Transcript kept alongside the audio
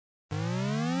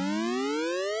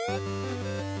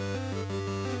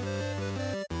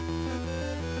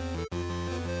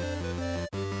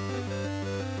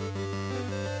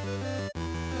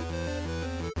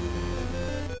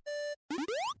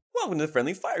Welcome to the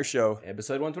Friendly Fire Show.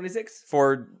 Episode 126.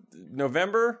 For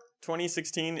November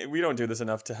 2016, we don't do this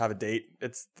enough to have a date.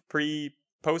 It's the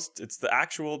pre-post, it's the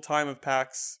actual time of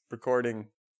PAX recording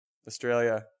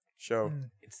Australia show.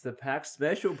 It's the PAX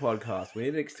special podcast. We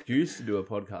need an excuse to do a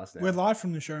podcast now. We're live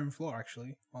from the showroom floor,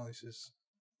 actually, while this is...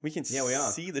 We can Yeah, we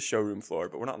are. see the showroom floor,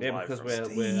 but we're not live because from we're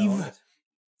Steve. on it.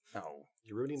 No.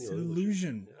 You're ruining It's the an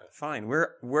illusion. Yeah. Fine.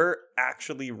 We're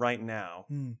actually right now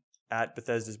Hmm. at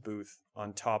Bethesda's booth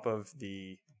on top of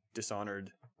the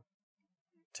Dishonored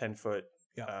 10-foot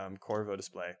Yeah. Corvo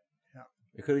display.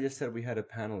 We could have just said we had a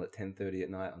panel at 10:30 at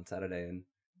night on Saturday and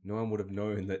no one would have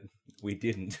known that we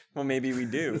didn't. Well, maybe we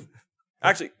do.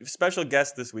 Actually, special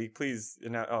guest this week, please.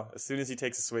 As soon as he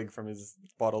takes a swig from his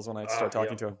bottles when I start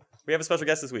talking to him. We have a special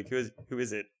guest this week. Who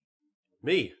is it?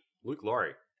 Me, Luke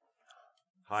Laurie.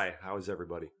 Hi, how is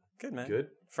everybody? Good, man. Good?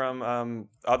 From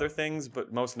other things,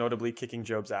 but most notably kicking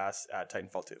Job's ass at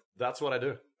Titanfall 2. That's what I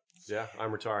do. Yeah,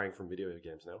 I'm retiring from video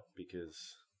games now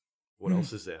because what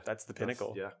else is there? That's the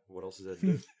pinnacle. What else is there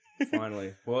to do?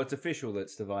 Finally. Well, it's official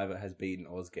that Survivor has beaten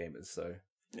Oz Gamers, so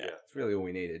Yeah. it's really all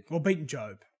we needed. Well, beating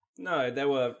Job. No, they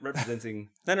were representing...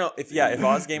 No. If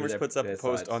Oz Gamers Their- puts up a their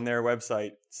post sides. on their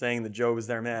website saying that Job is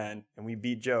their man and we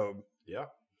beat Job, Yeah.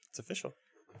 it's official.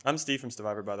 I'm Steve from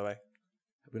Survivor, by the way.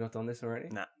 Have we not done this already?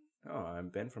 Nah. Oh, I'm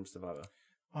Ben from Survivor.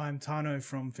 I'm Tano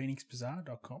from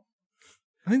PhoenixBazaar.com.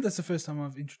 I think that's the first time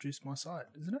I've introduced my site,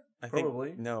 isn't it? I Probably.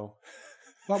 think no.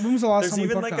 Like, when was the last There's time we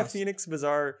even podcast? like a Phoenix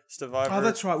Bazaar Survivor. Oh,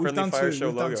 that's right. We've Friendly done Fire two. Show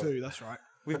We've done logo. two. That's right.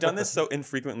 We've done this so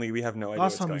infrequently, we have no idea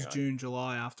Last what's time going was on. June,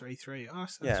 July after E3. Oh,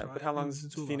 so that's Yeah, right. but how long has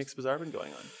It's all Phoenix Bazaar been going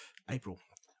on? last- April.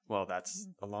 Well, that's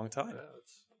a long time. Yeah,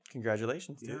 it's-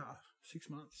 Congratulations, dude. Yeah, 6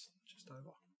 months. Just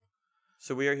over.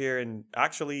 So we are here in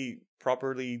actually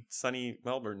properly sunny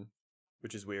Melbourne,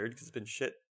 which is weird because it's been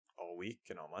shit all week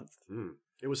and all month.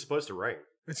 It was supposed to rain.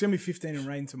 It's going to be 15 and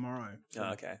rain tomorrow. So,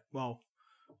 Okay. well,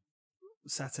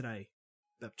 Saturday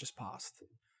that just passed.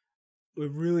 We're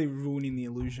really ruining the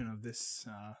illusion of this.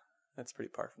 That's pretty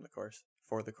par from the course,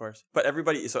 for the course. But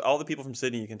everybody, so all the people from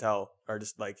Sydney, you can tell, are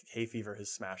just like, hay fever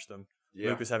has smashed them. Yeah.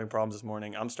 Luke was having problems this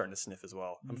morning. I'm starting to sniff as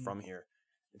well. I'm Mm. from here.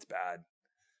 It's bad.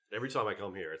 Every time I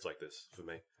come here, it's like this for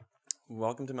me.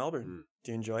 Welcome to Melbourne. Mm.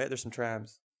 Do you enjoy it? There's some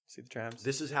trams. See the trams?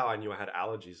 This is how I knew I had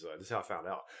allergies, though. This is how I found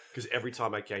out. Because every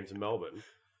time I came to Melbourne,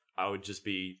 I would just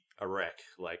be a wreck.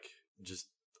 Like, just,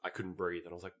 I couldn't breathe.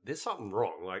 And I was like, there's something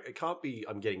wrong. Like, it can't be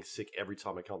I'm getting sick every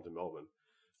time I come to Melbourne.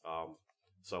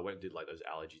 So I went and did, like, those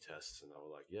allergy tests. And they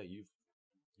were like, yeah,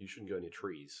 you shouldn't go near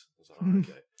trees. I was like, oh,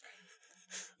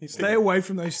 okay. Stay away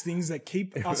from those things that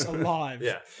keep us alive.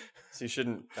 Yeah, So you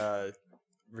shouldn't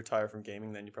retire from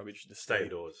gaming. Then you probably should just stay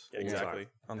indoors. Yeah, all the exactly.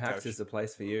 time. On the PAX couch. is the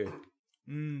place for you.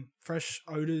 Fresh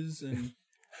odors and...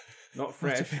 Not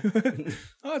fresh.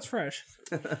 Oh, it's fresh.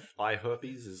 Eye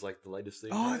herpes is like the latest thing.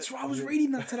 Oh, that's right. I was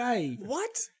reading that today. What?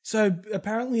 So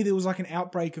apparently there was like an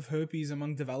outbreak of herpes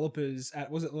among developers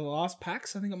at, was it the last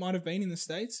PAX? I think it might have been in the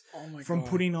States. Oh my From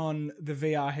putting on the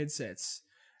VR headsets.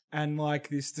 And like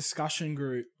this discussion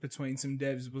group between some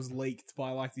devs was leaked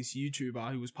by like this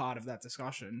YouTuber who was part of that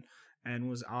discussion and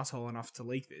was asshole enough to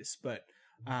leak this. But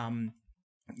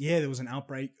yeah, there was an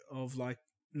outbreak of like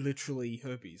literally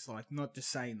herpes. Like not just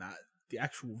saying that, the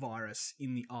actual virus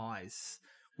in the eyes,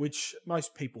 which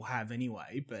most people have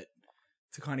anyway, but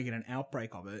to kind of get an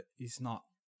outbreak of it is not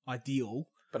ideal.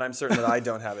 But I'm certain that I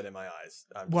don't have it in my eyes.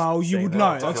 I'm just Well, you saying would that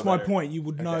know. to That's feel my better. point. You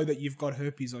would know Okay. that you've got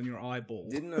herpes on your eyeball.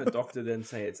 Didn't a doctor then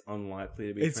say it's unlikely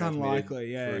to be It's transmitted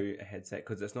unlikely, yeah. through a headset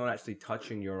because it's not actually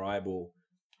touching your eyeball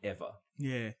ever?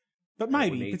 Yeah. But would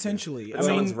maybe, need to. potentially. But I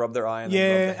someone's mean, rubbed their eye and then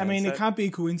yeah, rubbed the I mean, it handset. can't be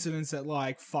a coincidence that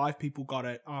like 5 people got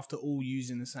it after all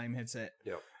using the same headset.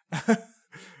 Yeah.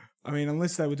 I mean,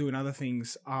 unless they were doing other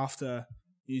things after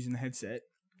using the headset.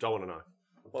 Don't want to know.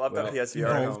 Well, I've got Well, PSVR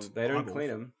at involved. home. They don't Eyeballs. clean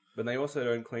them, but they also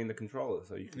don't clean the controller,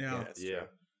 so you can Yeah. That's Yeah. true.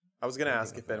 I was gonna ask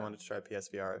Something if like Ben that. wanted to try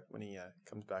PSVR when he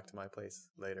comes back to my place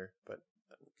later, but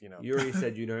you know. You already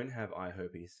said you don't have eye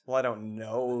herpes. Well, I don't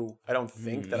know. I don't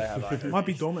think that I have eye It might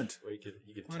be herpes. dormant. Or you could I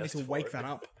need test to for wake it. that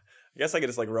up. I guess I could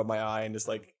just like rub my eye and just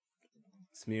like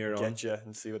Smear it on. get you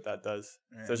and see what that does.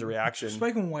 If there's a reaction. We've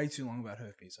spoken way too long about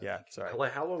herpes. I Yeah, think. sorry.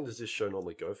 Like, how long does this show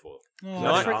normally go for? Oh,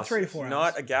 Not- 3 to 4 hours.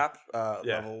 Not a gap Yeah.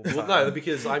 level. Well, time. no,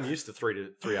 because I'm used to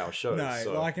 3 hour shows. No,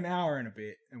 so. like an hour and a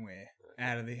bit, and we're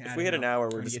out of the. If we had an hour,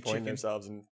 we're trying to get disappointing chicken. ourselves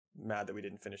and mad that we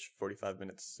didn't finish 45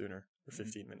 minutes sooner or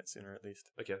 15 minutes sooner at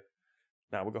least. Okay.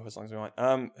 Now we'll go as long as we want.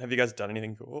 Have you guys done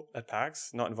anything cool at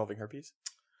PAX not involving herpes?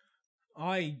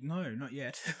 No, not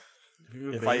yet.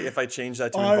 If I change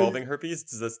that to I- involving herpes,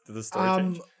 does the story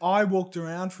change? I walked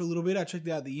around for a little bit. I checked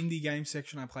out the indie game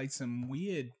section. I played some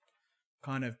weird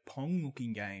kind of Pong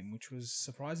looking game, which was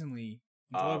surprisingly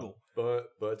enjoyable.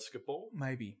 Bird Skipball?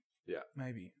 Maybe. Yeah.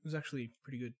 Maybe. It was actually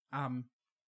pretty good.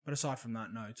 But aside from that,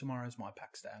 no. Tomorrow's my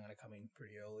PAX day. I'm going to come in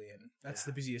pretty early, and that's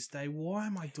the busiest day. Why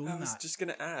am I doing I was that? just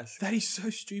gonna ask. That is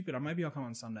so stupid. Maybe I'll come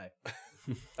on Sunday.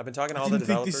 I've been talking to I all the didn't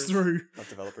think this developers, through. not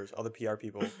developers, all the PR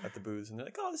people at the booths, and they're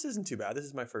like, "Oh, this isn't too bad. This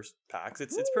is my first PAX.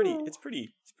 It's pretty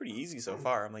easy so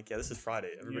far." I'm like, "Yeah, this is Friday.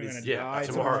 Everybody's gonna Yeah, die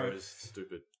tomorrow tomorrow. is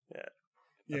stupid. Yeah,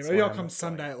 That's maybe why I'll I'm come not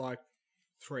Sunday going. at like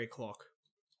 3 o'clock.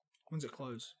 When's it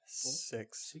close?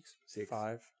 6, 6.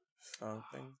 5,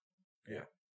 something."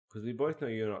 Because we both know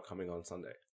you're not coming on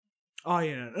Sunday. Oh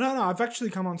yeah, no. I've actually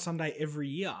come on Sunday every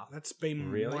year. That's been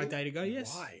Really? my day to go.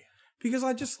 Yes, Why? because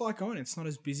I just like going. It's not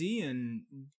as busy and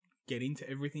get into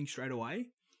everything straight away.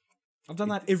 I've done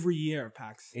that every year at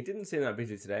PAX. It didn't seem that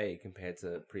busy today compared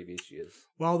to previous years.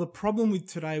 Well, the problem with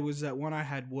today was that one, I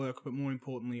had work, but more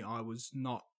importantly, I was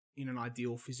not in an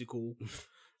ideal physical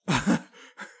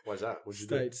Why's that? What'd you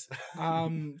do?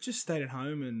 state. Just stayed at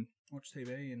home and watched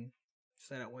TV and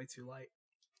stayed out way too late.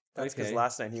 That's because Okay.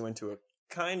 last night he went to a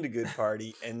kind of good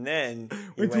party, and then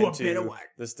he Went to a went better to one.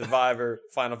 the Survivor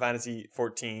Final Fantasy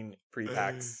 14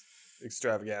 pre-PAX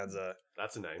extravaganza.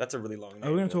 That's a name. That's a really long name.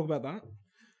 Are we going to talk about that?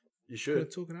 you Gonna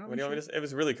should. talk it out? What do you want me to say? It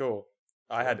was really cool.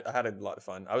 I had a lot of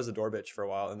fun. I was the door bitch for a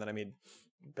while, and then I made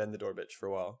Ben the door bitch for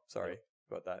a while. Sorry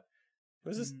about that. It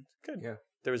was just good. Yeah.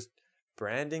 There was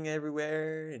branding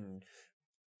everywhere and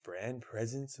brand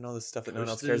presence and all this stuff that no one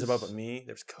else cares about but Coasters. me.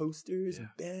 There's coasters and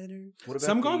banners. What about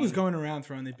Some guy the- was going around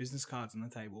throwing their business cards on the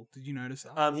table. Did you notice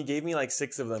that? He gave me like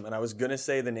 6 of them, and I was gonna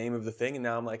say the name of the thing, and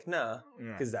now I'm like, nah,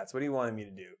 Yeah. because that's what he wanted me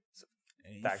to do. So,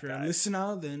 And that if you're guy. a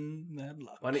listener, then bad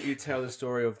luck. Why don't you tell the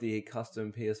story of the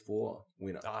custom PS4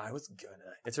 winner? I was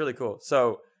gonna. It's really cool.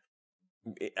 So,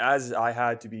 as I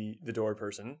had to be the door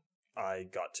person, I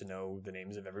got to know the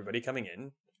names of everybody coming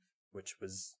in, which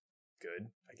was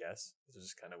good, I guess. This was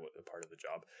just kind of a part of the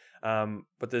job.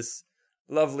 But this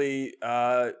lovely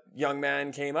young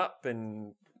man came up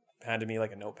and handed me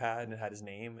like a notepad and it had his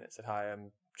name and it said, "Hi,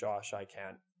 I'm Josh. I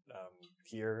can't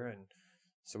hear." And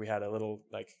so we had a little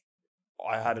like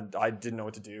I didn't know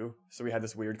what to do, so we had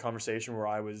this weird conversation where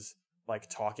I was like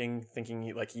talking, thinking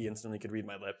he instantly could read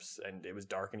my lips, and it was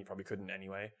dark and he probably couldn't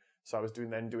anyway. So I was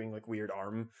doing like weird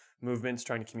arm movements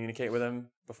trying to communicate with him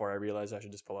before I realized I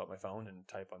should just pull out my phone and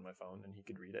type on my phone and he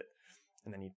could read it.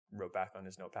 And then he wrote back on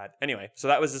his notepad. Anyway, so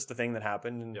that was just the thing that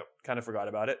happened and kind of forgot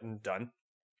about it and done.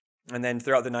 And then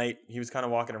throughout the night, he was kind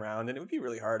of walking around, and it would be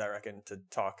really hard, I reckon, to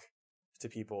talk to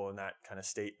people in that kind of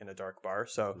state in a dark bar.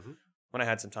 So when I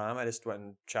had some time, I just went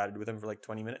and chatted with him for like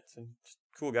 20 minutes. And just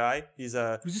cool guy. He's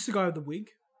Was this the guy with the wig?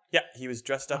 yeah, he was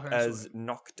dressed up Okay, I saw as it.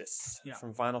 Noctis Yeah.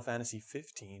 from Final Fantasy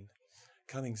 15,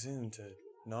 coming soon to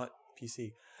not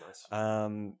PC.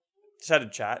 Nice. Just had a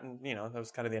chat, and that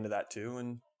was kind of the end of that too.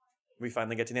 And we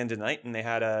finally get to the end of the night, and they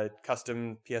had a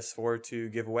custom PS4 to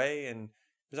give away, and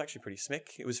it was actually pretty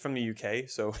smick. It was from the UK,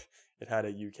 so it had a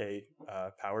UK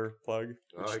power plug,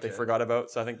 which they Okay. forgot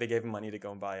about. So I think they gave him money to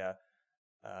go and buy a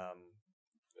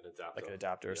An adapter. like an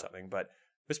adapter or Yeah. something. But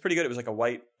it was pretty good. It was like a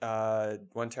white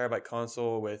 1 terabyte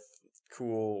console with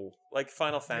cool, like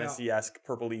Final Fantasy-esque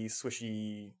purpley,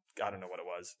 swishy, I don't know what it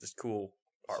was, just cool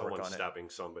artwork Someone on it. stabbing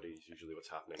somebody is usually what's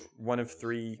happening. One of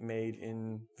 3 made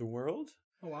in the world.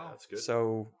 Oh wow. That's good.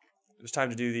 So it was time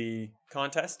to do the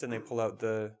contest, and they pull out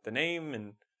the name,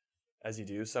 and as you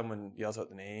do, someone yells out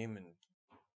the name, and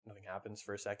nothing happens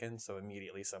for a second. So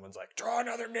immediately someone's like, "Draw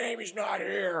another name, he's not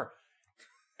here."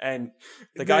 And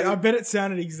the guy, I bet it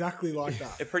sounded exactly like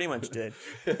that. it pretty much did.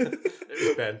 It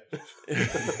was Ben.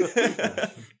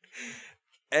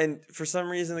 And for some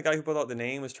reason, the guy who pulled out the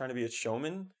name was trying to be a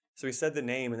showman. So he said the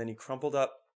name, and then he crumpled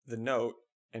up the note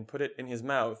and put it in his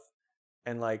mouth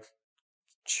and like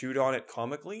chewed on it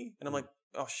comically. And I'm like,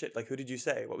 oh shit, like who did you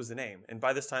say? What was the name? And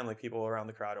by this time, like people around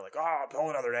the crowd are like, oh, pull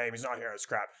another name. He's not here. It's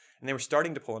crap. And they were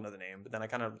starting to pull another name, but then I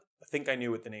think I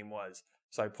knew what the name was.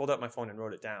 So I pulled out my phone and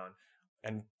wrote it down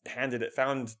and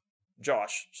found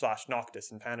Josh /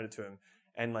 Noctis and handed it to him.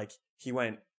 And like he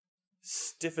went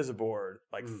stiff as a board,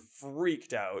 like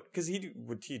freaked out because he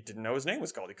didn't know his name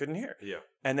was called. He couldn't hear. Yeah.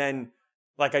 And then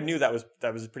like I knew that was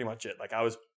pretty much it. Like I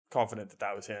was confident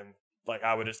that was him. Like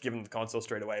I would just give him the console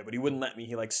straight away, but he wouldn't let me.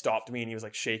 He like stopped me and he was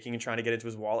like shaking and trying to get into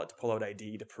his wallet to pull out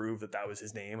ID to prove that was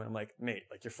his name. And I'm like, mate,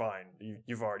 like you're fine.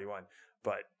 You've already won.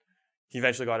 But he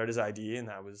eventually got out his ID, and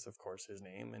that was of course his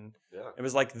name. And Yeah. it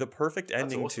was like the perfect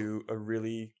ending awesome. to a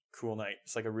really cool night.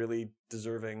 It's like a really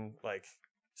deserving like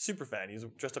super fan. He's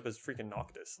dressed up as freaking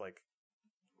Noctis, like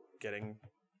getting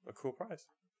a cool prize.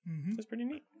 Mm-hmm. That's pretty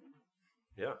neat.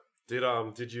 Yeah.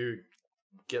 Did you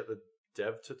get the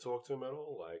dev to talk to him at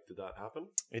all? Like, did that happen?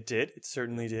 It did. It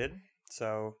certainly did.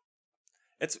 So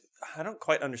I don't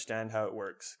quite understand how it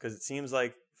works because it seems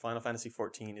like Final Fantasy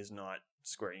XIV is not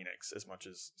Square Enix as much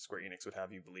as Square Enix would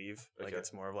have you believe. Like Okay.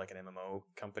 it's more of like an MMO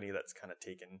company that's kind of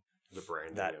taken The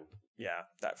branding. That- and-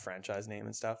 that franchise name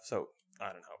and stuff. So I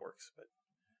don't know how it works, but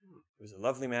it was a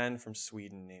lovely man from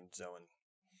Sweden named Zoen,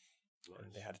 and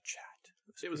Nice. they had a chat.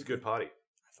 It was a pretty good party.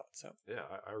 I thought so. Yeah,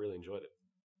 I really enjoyed it.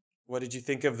 What did you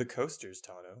think of the coasters,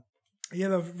 Tano? Yeah,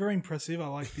 they're very impressive. I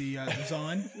like the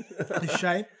design, the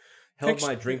shape. Held Text-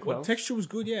 my drink well. Texture was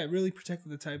good. Yeah, it really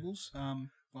protected the tables.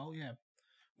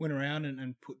 Went around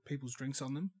and put people's drinks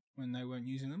on them when they weren't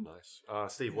using them. Nice.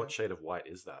 Steve, what shade of white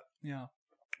is that? Yeah,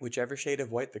 Whichever shade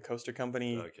of white the coaster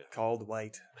company Okay. called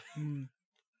white.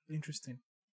 Interesting.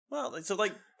 Well, so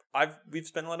like we've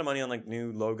spent a lot of money on like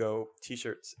new logo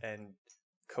T-shirts and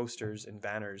coasters and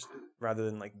banners rather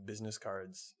than like business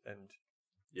cards and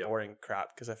Yep. boring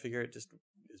crap because I figure it just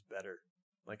is better.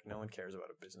 Like no one cares about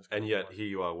a business card. And yet, anymore. here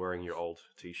you are wearing your old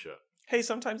T-shirt. Hey,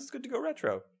 sometimes it's good to go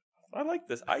retro. I like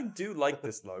this. I do like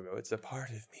this logo. It's a part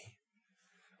of me.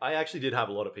 I actually did have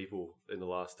a lot of people in the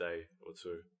last day or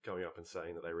two coming up and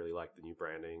saying that they really like the new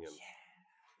branding and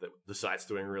that the site's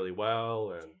doing really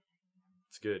well and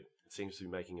it's good. It seems to be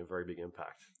making a very big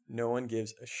impact. No one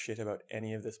gives a shit about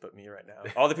any of this but me right now.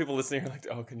 All the people listening are like,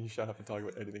 "Oh, can you shut up and talk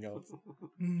about anything else?"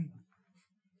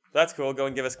 That's cool. Go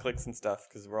and give us clicks and stuff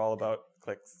because we're all about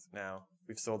clicks now.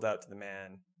 We've sold out to the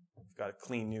man. We've got a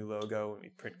clean new logo and we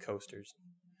print coasters.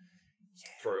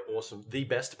 Throw awesome, the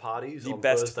best parties. The on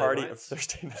best Thursday party nights. of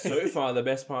Thursday night. So far, the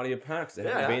best party of PAX. There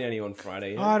hasn't Yeah. been any on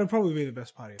Friday yet. Oh, it'll probably be the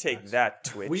best party. of Take PAX. that,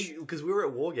 Twitch. Because we were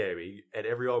at Wargaming and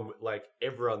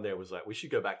everyone there was like, we should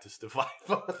go back to Survivor.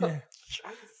 Yeah.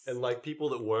 And like people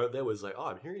that weren't there was like, oh,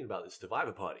 I'm hearing about this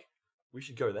Survivor party. We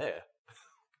should go there.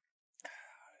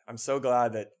 I'm so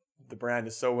glad that the brand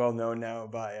is so well known now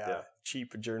by Yeah.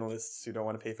 cheap journalists who don't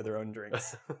want to pay for their own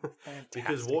drinks.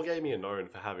 Because Fantastic. Wargaming are known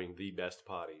for having the best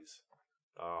parties.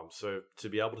 So to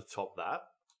be able to top that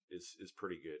is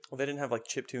pretty good. Well, they didn't have like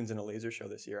chip tunes and a laser show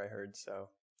this year, I heard. So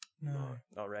No,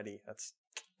 already, that's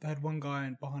they had one guy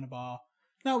behind a bar.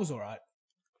 No, it was all right.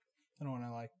 I don't want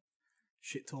to like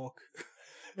shit talk.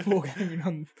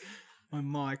 Wargaming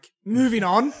on mic. Moving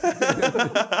on.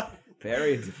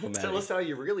 Very diplomatic. Tell us how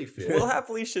you really feel. We'll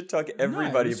happily shit talk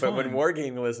everybody, it's but when fine.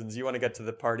 Wargaming listens, you want to get to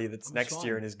the party that's It's next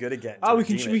year fine. and is good again. Oh, to we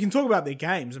can redeem we it. can talk about their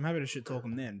games. I'm happy to shit talk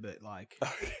them then, but like,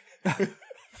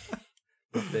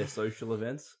 Their social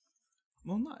events.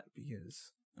 well, no,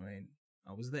 because I mean,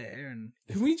 I was there, and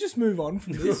can we just move on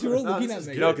from this? You're all No, looking this at is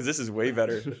me. good. No, because this is way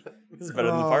better. This is better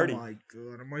than the party. Oh my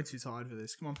god, I'm way too tired for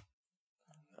this. Come on.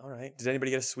 All right. Did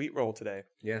anybody get a sweet roll today?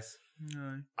 Yes.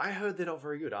 No. I heard they're not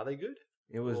very good. Are they good?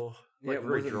 It was. Or, Yeah, it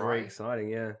very wasn't dry? very exciting.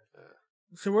 Yeah.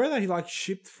 So where are they like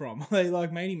shipped from? Are they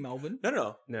like made in Melbourne?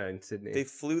 No. No, in Sydney. They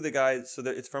flew the guy, so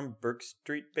that it's from Burke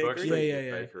Street Bakery. Burke Street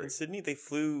Yeah. Bakery. In Sydney, they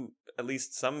flew at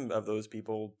least some of those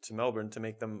people to Melbourne to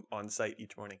make them on site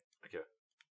each morning. Okay.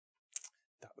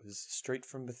 That was straight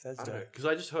from I Bethesda. don't know, because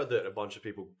I just heard that a bunch of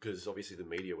people, because obviously the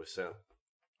media was sent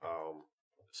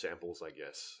samples, I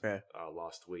guess, Yeah.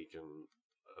 last week, and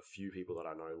a few people that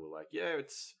I know were like, "Yeah,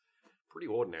 it's pretty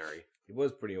ordinary." It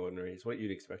was pretty ordinary. It's what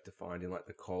you'd expect to find in like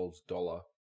the Coles dollar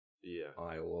Yeah,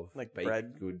 aisle of Like baked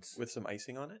bread goods. with some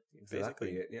icing on it.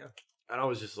 exactly basically. it. Yeah. and I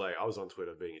was just like, I was on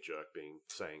Twitter being a jerk,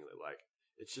 saying that like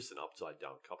it's just an upside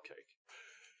down cupcake.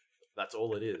 That's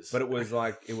all it is. But it was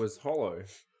like it was hollow.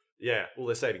 yeah. Well,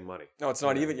 they're saving money. No, it's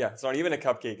not even. Yeah, it's not even a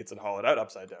cupcake. It's a hollowed out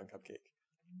upside down cupcake.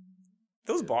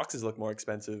 Those boxes look more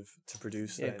expensive to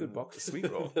produce. Yeah, than good boxes. the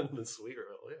sweet roll. the sweet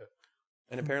roll, yeah.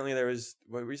 And apparently there was.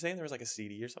 What were you saying? There was like a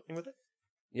CD or something with it.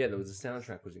 Yeah, there was a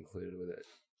soundtrack was included with it.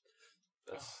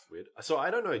 That's weird. So I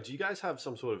don't know. Do you guys have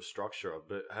some sort of structure,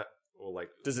 or like?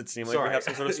 Does it seem like Sorry. we have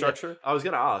some sort of Yeah. structure? I was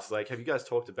going to ask, like, have you guys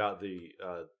talked about the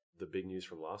big news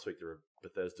from last week, the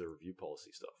Bethesda review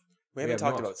policy stuff? We haven't have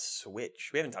talked not. about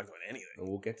Switch. We haven't talked about anything. And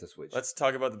we'll get to Switch. Let's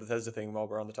talk about the Bethesda thing while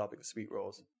we're on the topic of sweet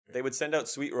rolls. They would send out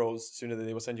sweet rolls sooner than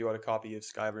they will send you out a copy of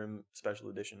Skyrim Special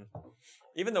Edition.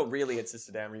 Even though really it's just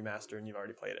a damn remaster and you've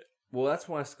already played it. Well, that's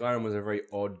why Skyrim was a very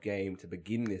odd game to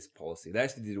begin this policy. They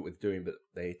actually did it with Doom, but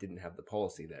they didn't have the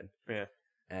policy then. Yeah.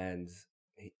 And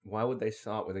why would they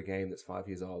start with a game that's 5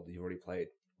 years old that you've already played?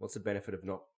 What's the benefit of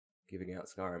not giving out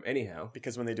Skyrim? Anyhow,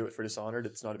 Because when they do it for Dishonored,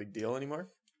 it's not a big deal anymore.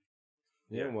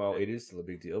 yeah, Yeah. well, it is still a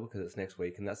big deal because it's next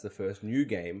week, and that's the first new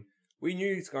game. We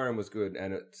knew Skyrim was good,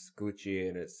 and it's glitchy,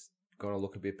 and it's going to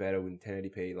look a bit better in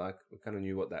 1080p. Like, we kind of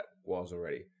knew what that was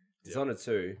already. Dishonored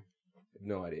 2,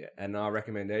 no idea. And our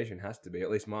recommendation has to be,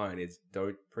 at least mine, is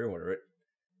don't pre-order it.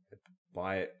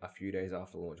 Buy it a few days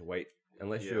after launch. Wait,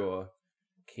 unless you're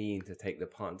keen to take the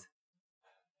punt.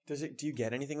 Do you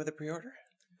get anything with a pre-order?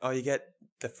 Oh, you get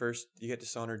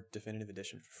Dishonored Definitive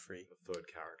Edition for free. A third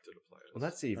character to play as. Well,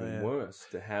 that's even worse.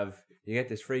 To have, you get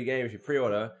this free game if you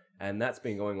pre-order, and that's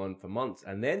been going on for months.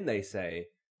 And then they say,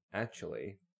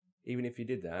 actually, even if you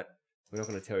did that, we're not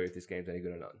going to tell you if this game's any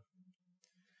good or not.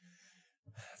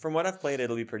 From what I've played,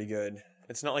 it'll be pretty good.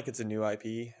 It's not like it's a new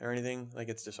IP or anything. Like,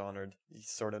 it's Dishonored. You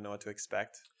sort of know what to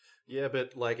expect. Yeah,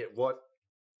 but like at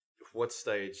what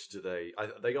stage do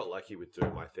they got lucky with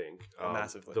Doom, I think.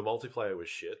 Massively. The multiplayer was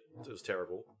shit. It was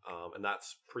terrible. And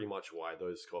that's pretty much why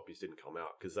those copies didn't come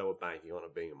out, because they were banking on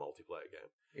it being a multiplayer game.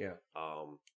 Yeah.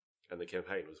 And the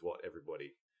campaign was what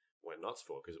everybody went nuts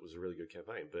for, because it was a really good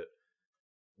campaign. But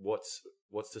what's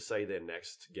to say their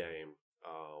next game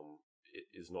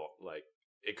is not like,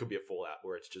 it could be a Fallout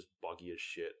where it's just buggy as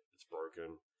shit, it's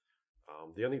broken.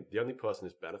 The only person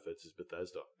who benefits is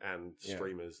Bethesda and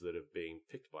streamers that have been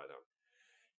picked by them.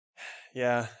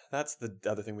 Yeah, that's the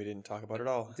other thing we didn't talk about at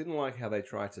all. I didn't like how they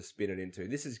tried to spin it into,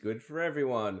 this is good for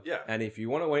everyone. Yeah. And if you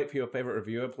want to wait for your favorite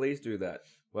reviewer, please do that.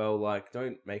 Well, like,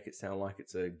 don't make it sound like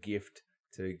it's a gift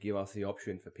to give us the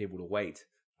option for people to wait.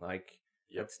 Like,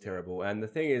 that's terrible. And the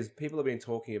thing is, people have been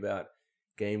talking about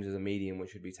games as a medium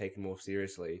which should be taken more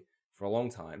seriously for a long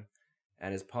time.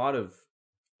 And as part of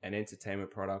an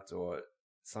entertainment product or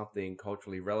something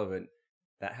culturally relevant,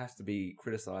 that has to be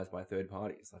criticized by third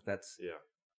parties. Like, that's,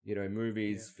 you know,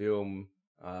 movies, film,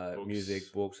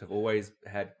 music, books have always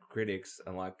had critics,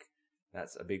 and like,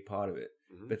 that's a big part of it.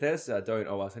 Mm-hmm. Bethesda don't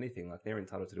owe us anything. Like, they're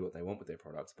entitled to do what they want with their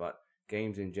products, but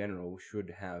games in general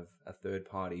should have a third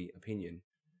party opinion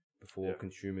before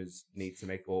consumers need to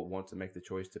make or want to make the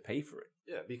choice to pay for it.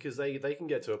 Yeah, because they can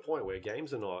get to a point where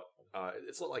games are not.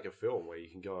 It's not like a film where you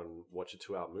can go and watch a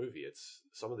 2-hour movie. It's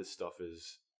some of this stuff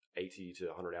is 80 to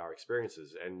 100-hour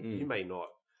experiences, and you may not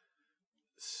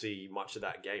see much of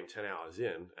that game 10 hours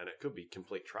in, and it could be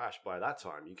complete trash by that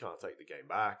time. You can't take the game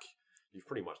back. You've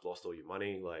pretty much lost all your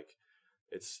money. Like,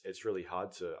 it's really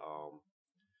hard to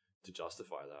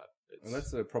justify that. And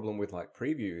that's the problem with like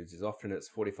previews, is often it's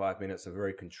 45 minutes of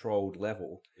very controlled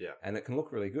level, and it can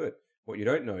look really good. What you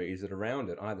don't know is that around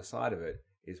it, either side of it,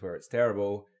 is where it's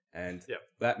terrible, and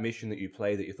that mission that you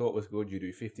play that you thought was good, you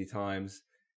do 50 times,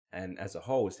 and as a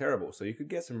whole is terrible. So you could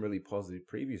get some really positive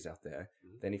previews out there.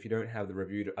 Then if you don't have the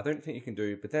review, I don't think you can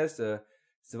do Bethesda.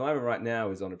 Survivor right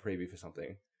now is on a preview for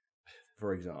something,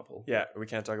 for example. Yeah, we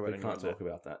can't talk about We can't talk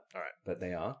about that. All right. But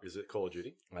they are. Is it Call of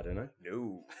Duty? I don't know.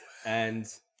 No. And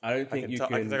I don't think I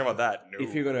can talk about that. No.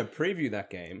 If you're going to preview that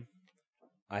game,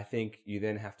 I think you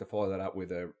then have to follow that up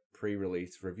with a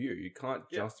pre-release review. You can't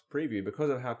just preview, because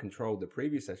of how controlled the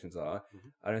preview sessions are.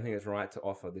 I don't think it's right to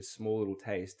offer this small little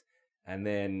taste and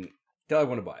then tell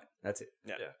everyone to buy it. That's it.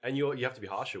 Yeah. And you have to be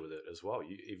harsher with it as well.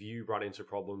 If you run into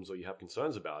problems or you have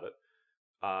concerns about it,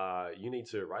 you need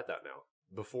to write that now.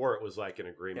 Before, it was like an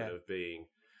agreement of being,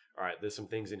 all right, there's some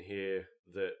things in here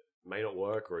that may not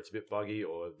work, or it's a bit buggy,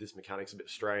 or this mechanic's a bit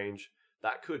strange.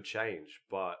 That could change,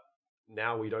 but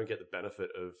now we don't get the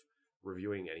benefit of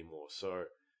reviewing anymore. So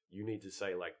you need to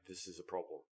say, like, this is a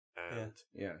problem. And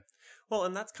Well,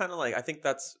 and that's kind of like, I think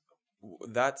that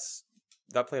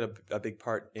played a big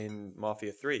part in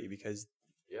Mafia 3, because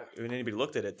when anybody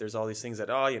looked at it, there's all these things that,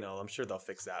 I'm sure they'll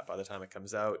fix that by the time it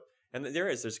comes out. And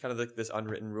there's kind of like this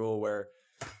unwritten rule where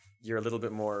you're a little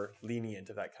bit more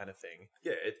lenient of that kind of thing.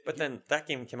 Yeah. But then that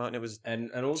game came out and it was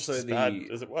and also as bad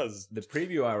as it was. The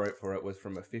preview I wrote for it was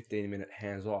from a 15-minute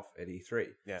hands-off at E3.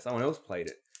 Yeah. Someone else played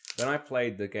it. Then I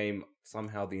played the game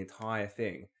somehow the entire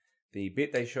thing. The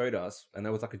bit they showed us, and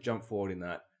there was like a jump forward in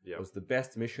that, was the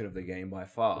best mission of the game by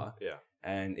far. Yeah.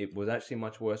 And it was actually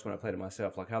much worse when I played it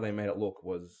myself. Like, how they made it look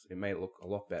made it look a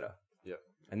lot better. Yeah.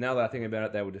 And now that I think about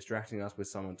it, they were distracting us with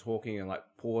someone talking and like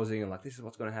pausing and like, this is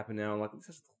what's going to happen now. And like,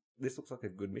 this looks like a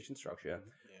good mission structure.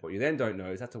 Yeah. What you then don't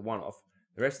know is that's a one-off.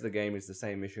 The rest of the game is the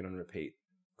same mission on repeat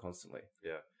constantly.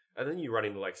 Yeah. And then you run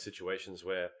into like situations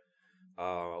where,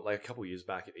 like a couple years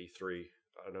back at E3,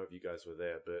 I don't know if you guys were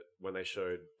there, but when they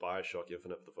showed BioShock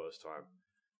Infinite for the first time,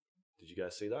 did you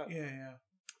guys see that? Yeah.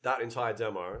 That entire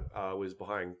demo was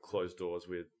behind closed doors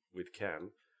with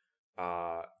Ken.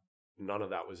 None of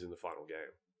that was in the final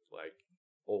game. Like,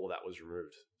 all of that was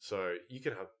removed. So you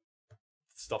can have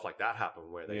stuff like that happen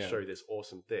where they show this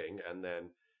awesome thing and then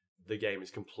the game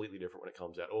is completely different when it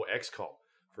comes out. Or XCOM,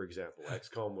 for example.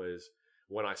 XCOM was,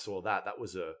 when I saw that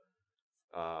was a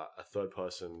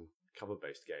third-person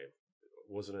cover-based game.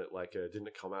 wasn't it like didn't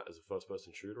it come out as a first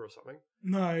person shooter or something?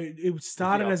 No, it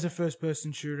started Yeah. as a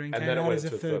first-person shooter and And came then it out went as a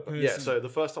to third-person. Yeah, so the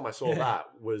first time I saw Yeah. that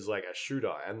was like a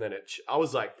shooter, and then I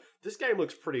was like, this game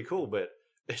looks pretty cool, but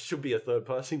it should be a third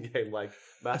person game like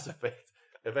Mass Effect.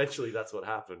 Eventually, that's what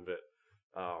happened, but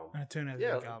And it turned out to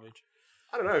Yeah. be garbage.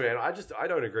 I don't know, man. I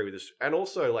don't agree with this. And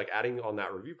also, like adding on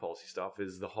that review policy stuff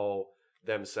is the whole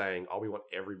them saying, "Oh, we want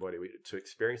everybody to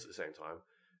experience it at the same time,"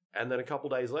 and then a couple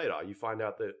days later, you find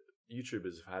out that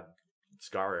YouTubers have had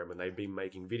Skyrim and they've been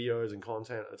making videos and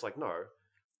content. It's like, no,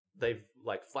 they've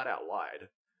like flat out lied,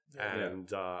 and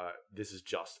this is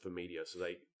just for media, so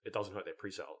it doesn't hurt their And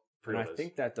pre-orders. I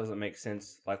think that doesn't make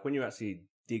sense. Like when you actually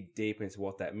dig deep into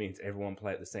what that means, everyone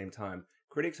play at the same time.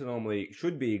 Critics are normally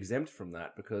should be exempt from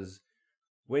that because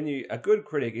a good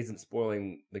critic isn't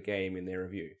spoiling the game in their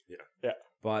review. Yeah.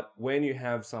 But when you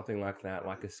have something like that,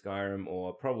 like a Skyrim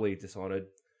or probably Dishonored,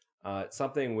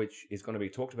 something which is going to be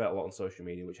talked about a lot on social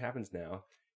media, which happens now,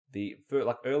 for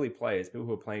like early players, people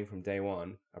who are playing from day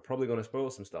one, are probably going to spoil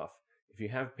some stuff. If you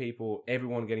have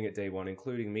everyone getting it day one,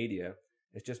 including media,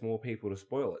 it's just more people to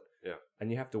spoil it. Yeah.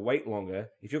 And you have to wait longer.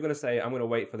 If you're going to say, I'm going to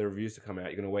wait for the reviews to come out,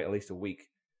 you're going to wait at least a week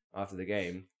after the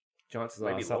game. Chances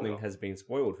are Maybe something longer. has been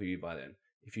spoiled for you by then.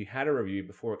 If you had a review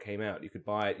before it came out, you could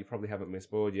buy it. You probably haven't been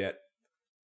spoiled yet.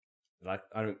 Like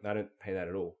I don't pay that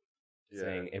at all. Yeah.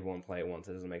 Saying everyone play it once,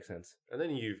 it doesn't make sense. And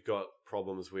then you've got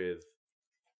problems with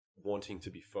wanting to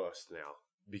be first now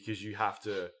because you have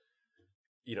to,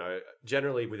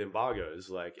 generally with embargoes,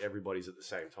 like everybody's at the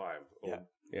same time or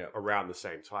Yeah. around the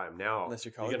same time. Now Unless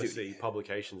you're Call you're of going to Duty. see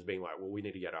publications being like, well, we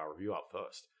need to get our review up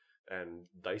first. And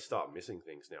they start missing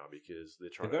things now because they're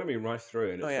trying They're going to be rushed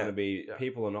through, and it's Oh, yeah. going to be Yeah.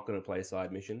 people are not going to play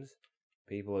side missions.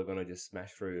 People are going to just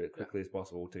smash through as quickly as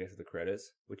possible to get to the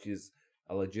credits, which is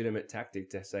a legitimate tactic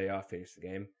to say, "I finished the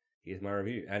game. Here's my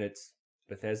review." And it's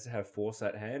Bethesda have force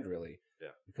at hand, really. Yeah.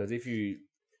 Because if you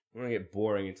want to get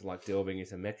boring into like delving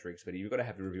into metrics, but you've got to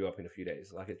have the review up in a few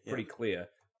days. Like it's pretty clear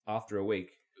after a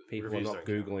week, people Reviews are not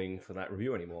don't count. Googling for that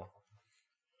review anymore.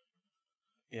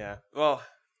 Yeah. Well,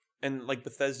 and like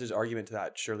Bethesda's argument to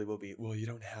that surely will be, well,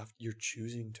 you're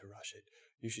choosing to rush it.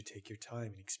 You should take your time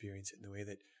and experience it in the way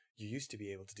that you used to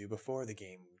be able to do before the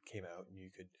game came out, and you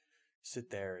could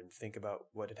sit there and think about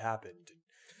what had happened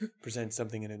and present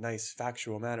something in a nice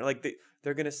factual manner. Like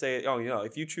they're going to say, oh,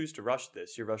 if you choose to rush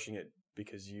this, you're rushing it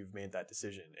because you've made that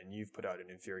decision and you've put out an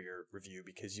inferior review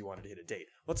because you wanted to hit a date.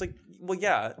 Well, it's like, well,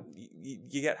 yeah,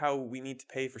 you get how we need to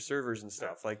pay for servers and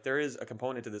stuff. Like there is a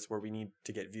component to this where we need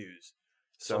to get views.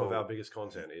 Some of our biggest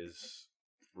content is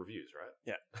reviews,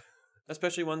 right?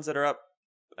 Especially ones that are up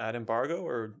at embargo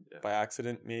or Yeah. by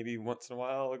accident, maybe once in a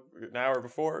while, an hour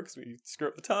before, because we screw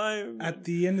up the time. At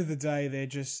the end of the day,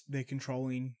 they're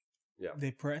controlling Yeah.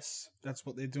 their press. That's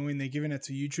what they're doing. They're giving it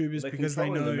to YouTubers They're because they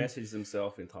controlling know the message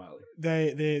themselves entirely.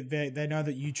 they know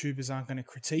that YouTubers aren't going to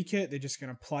critique it. They're just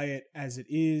going to play it as it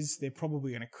is. They're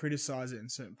probably going to criticize it in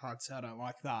certain parts. I don't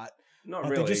like that. Not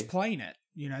But really. they're just playing it.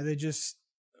 They're just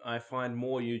I find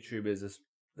more YouTubers,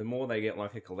 the more they get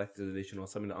like a collector's edition or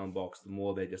something to unbox, the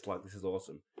more they're just like, this is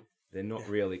awesome. They're not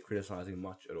really criticizing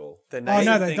much at all. The Oh, nicer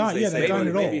no, they things don't. Yeah, they say don't about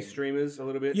at all. Maybe the game. streamers a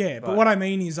little bit. yeah. But what I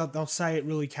mean is that they'll say it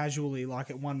really casually. Like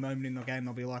at one moment in the game,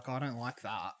 they'll be like, "I don't like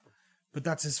that," but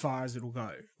that's as far as it'll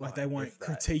go. Like they won't if that.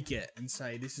 critique it and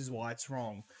say, "This is why it's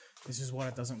wrong. This is what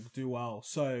it doesn't do well."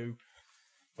 So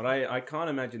But I can't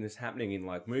imagine this happening in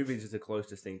like movies is the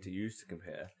closest thing to use to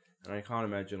compare. And I can't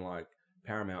imagine like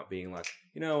Paramount being like,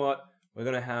 you know what? We're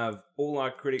going to have all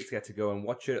our critics get to go and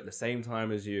watch it at the same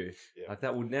time as you. Yeah. Like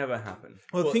that would never happen.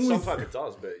 well, the Well, thing with sometimes it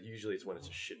does, but usually it's when it's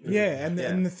a shit movie. yeah,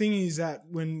 and the thing is that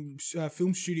when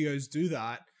film studios do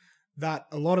that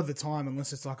a lot of the time,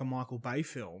 unless it's like a Michael Bay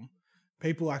film,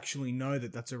 people actually know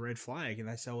that that's a red flag, and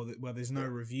they say, well there's no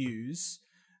reviews.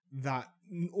 That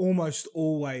almost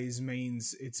always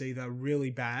means it's either really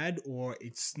bad or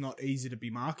it's not easy to be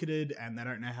marketed, and they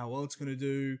don't know how well it's going to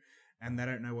do, and they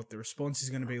don't know what the response is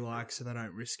going to be like, so they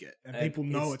don't risk it. And people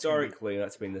know it's gonna be historically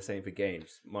that's been the same for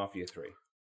games. Mafia 3.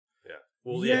 Yeah.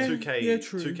 Well, Yeah, 2K, yeah,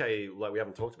 true. 2K, like we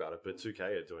haven't talked about it, but 2K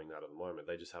are doing that at the moment.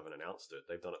 They just haven't announced it.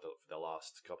 They've done it for their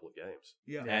last couple of games.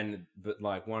 yeah. But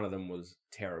like one of them was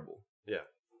terrible. Yeah.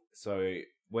 So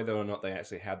whether or not they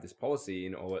actually have this policy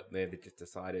in, or they just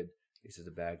decided this is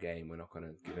a bad game, we're not going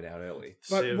to give it out early.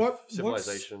 But Civ, what's-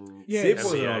 Civilization, Yeah, Civ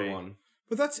was an NBA. odd one.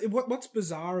 But that's what's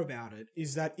bizarre about it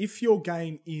is that if your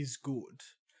game is good,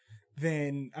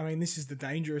 then I mean this is the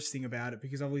dangerous thing about it,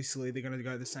 because obviously they're going to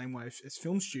go the same way as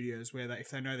film studios, where if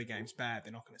they know the game's bad,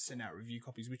 they're not going to send out review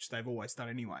copies, which they've always done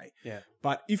anyway. Yeah.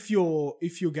 But if you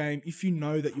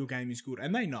know that your game is good,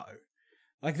 and they know,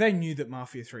 Like, they knew that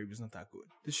Mafia 3 was not that good.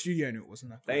 The studio knew it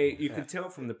wasn't that good. You could tell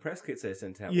from the press kits they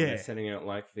sent out when Yeah. they're sending out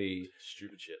like the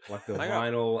Stupid shit.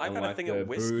 vinyl I and got like a thing the of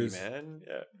whiskey, booze. man.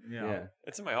 Yeah. Yeah.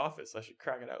 It's in my office. I should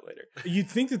crack it out later. You'd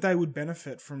think that they would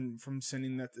benefit from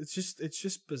sending that. It's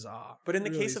just bizarre. But in the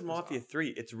It really case is of Mafia bizarre. 3,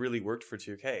 it's really worked for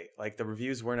 2K. Like, the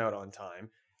reviews weren't out on time,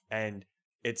 and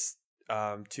it's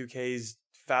 2K's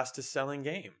fastest selling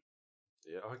game.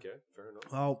 Yeah, okay, fair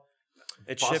enough. Well,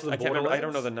 It Faster shipped. than I can't remember. I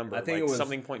don't Borderlands? know the number. I think like it was-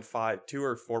 something 0.5, 2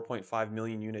 or 4.5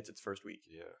 million units its first week.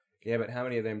 Yeah. Yeah, but how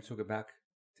many of them took it back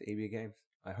to EB Games?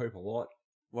 I hope a lot.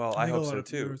 Well, I I think a hope lot so of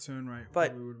the too. return rate But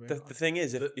probably would have the been high. thing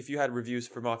is, if you had reviews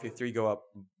for Mafia 3 go up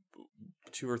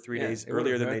 2 or 3 Yeah, days it would've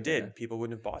earlier than they hurt, did, yeah. people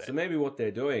wouldn't have bought it. So maybe what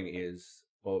they're doing is,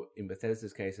 well, in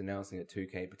Bethesda's case, announcing it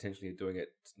 2K, potentially doing it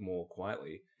more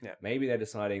quietly. Yeah. Maybe they're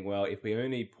deciding, well, if we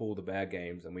only pull the bad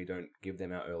games and we don't give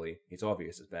them out early, it's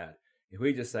obvious it's bad. If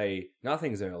we just say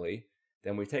nothing's early,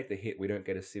 then we take the hit. We don't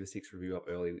get a Civ 6 review up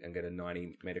early and get a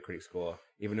 90 Metacritic score,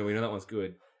 even though we know that one's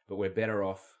good, but we're better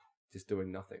off just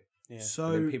doing nothing. Yeah. And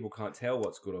So then people can't tell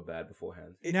what's good or bad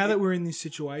beforehand. now that we're in this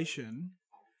situation,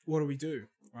 what do we do,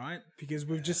 right? Because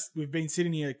we've been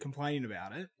sitting here complaining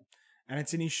about it, and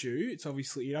it's an issue. It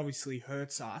obviously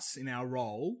hurts us in our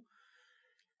role.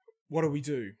 What do we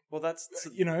do? Well, that's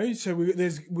So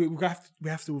we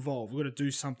have to evolve. We've got to do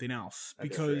something else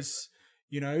because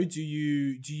do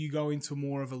you go into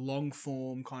more of a long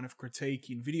form kind of critique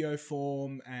in video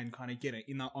form and kind of get it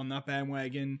on that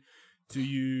bandwagon?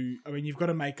 You've got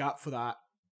to make up for that,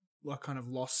 like, kind of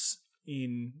loss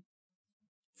in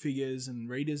figures and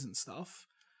readers and stuff.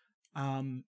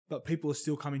 But people are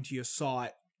still coming to your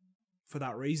site for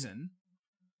that reason,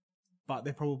 but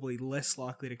they're probably less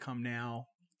likely to come now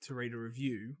to read a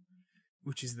review,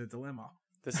 which is the dilemma.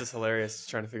 This is hilarious. Just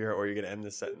trying to figure out where you're going to end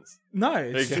this sentence. No,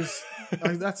 There it's you go.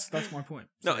 just that's my point.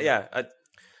 No, yeah.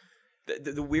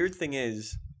 The weird thing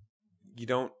is, you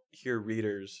don't hear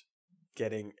readers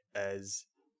getting as.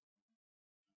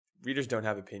 Readers don't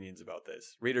have opinions about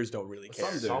this. Readers don't really care.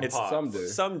 Some do. Some parts. Some do.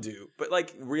 Some do, but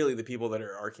like really, the people that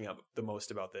are arcing up the most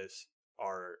about this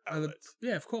are outlets.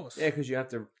 Yeah, of course. Yeah, because you have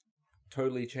to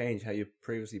totally change how you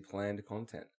previously planned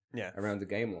content Yeah, around the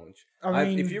game launch. I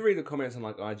mean, if you read the comments on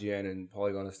like IGN and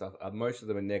Polygon and stuff, most of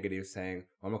them are negative, saying,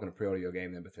 "I'm not going to pre-order your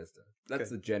game, then Bethesda." That's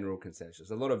Okay. the general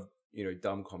consensus. A lot of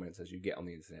dumb comments as you get on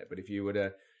the internet, but if you were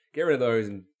to get rid of those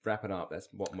and wrap it up, that's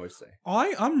what most say.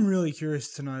 I'm really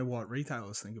curious to know what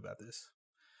retailers think about this,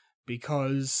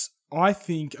 because I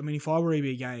think, if I were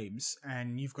EB Games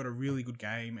and you've got a really good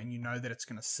game and you know that it's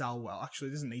going to sell well, actually,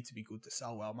 it doesn't need to be good to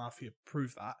sell well. Mafia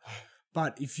proved that.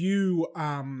 But if you've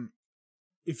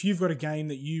got a game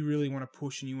that you really want to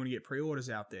push and you want to get pre-orders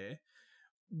out there,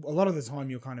 a lot of the time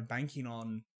you're kind of banking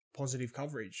on positive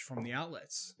coverage from the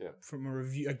outlets, from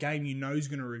a game you know is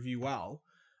going to review well.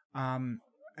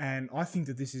 And I think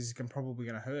that this is probably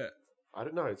going to hurt. I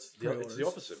don't know. It's Pre-orders. the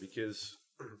opposite, because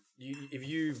if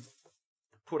you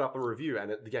put up a review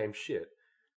and the game's shit,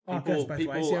 Oh, it goes people, both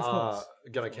ways. Yeah, of are course.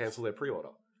 going to cancel their pre-order.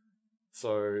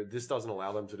 So this doesn't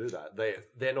allow them to do that.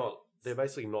 They're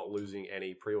basically not losing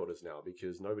any pre-orders now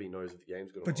because nobody knows if the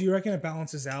game's good or But not. do you reckon it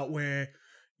balances out where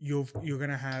you're going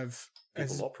to have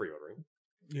People not pre-ordering?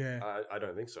 yeah? I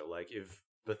don't think so. Like, if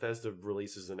Bethesda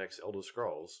releases the next Elder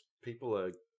Scrolls,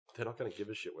 they're not going to give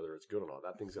a shit whether it's good or not.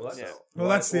 That thing's going to that's- sell. Well,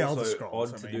 that's the also Elder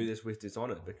Scrolls, Odd I to mean. do this with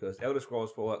Dishonored, because Elder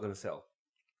Scrolls Fallout going to sell.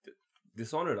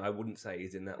 Dishonored, I wouldn't say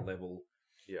is in that level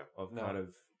Yeah. of No. kind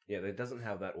of that doesn't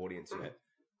have that audience yet.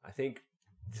 I think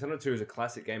Dishonored 2 is a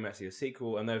classic game, actually a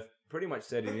sequel, and they've pretty much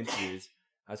said in interviews.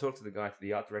 I talked to the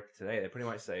art director today. They pretty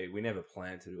much say we never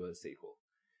plan to do a sequel.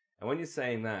 And when you're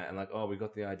saying that, and like, oh, we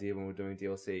got the idea when we're doing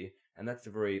DLC, and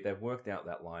they've worked out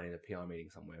that line in a PR meeting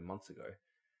somewhere months ago.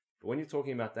 But when you're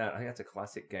talking about that, I think that's a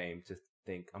classic game to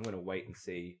think, I'm going to wait and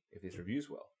see if this reviews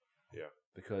well. Yeah.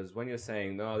 Because when you're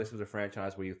saying, no, this was a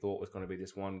franchise where you thought was going to be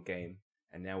this one game,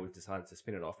 and now we've decided to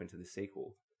spin it off into this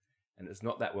sequel, and it's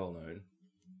not that well known,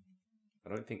 I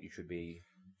don't think you should be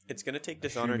it's going to take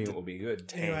Dishonored assuming to it will be good.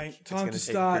 tank. Anyway, It's time gonna to take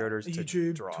start pre-orders to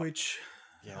YouTube, drop. Twitch,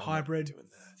 Yeah, I'm not hybrid, doing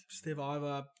that. Steve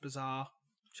Iver, Bizarre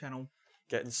channel.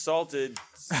 Getting salted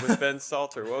with Ben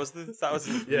Salter. What was the? That was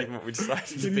even what we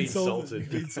decided. You've been salted.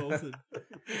 You've been salted.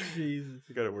 Jesus.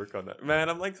 We got to work on that, man.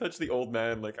 I'm like such the old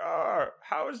man. Like,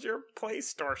 how's your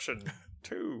PlayStation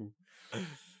 2?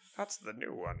 That's the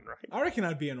new one, right? I reckon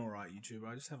I'd be an alright YouTuber.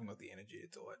 I just haven't got the energy to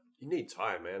do it. You need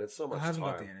time, man. It's so much I haven't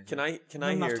got the time. energy. Can Not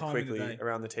I enough hear time in the quickly day.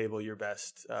 around the table your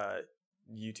best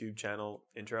YouTube channel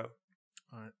intro?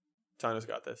 Alright. Tano's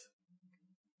got this.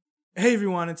 Hey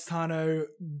everyone, it's Tano,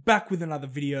 back with another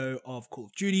video of Call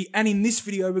of Duty, and in this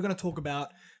video we're going to talk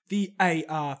about the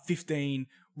AR-15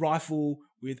 rifle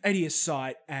with ADS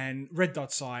sight and red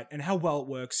dot sight and how well it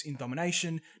works in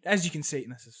domination. As you can see,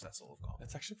 and that's all I've got.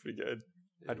 That's actually pretty good.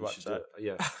 I'd You watch should do that. it.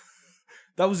 Yeah.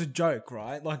 That was a joke,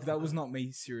 right? Like, that was not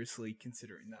me seriously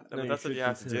considering that. No, No, but that's what you you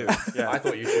have to do. should Yeah. I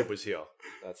thought YouTube was here.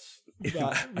 That's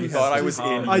But You thought I was in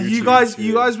you YouTube guys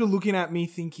too. were looking at me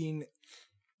thinking,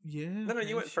 yeah. No, okay,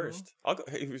 you went sure. first. I'll go.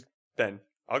 Hey, who's Ben?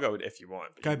 I'll go if you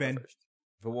want. but Go, you Ben. first.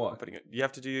 For I'm what? putting it. You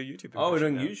have to do your YouTube. Oh, we're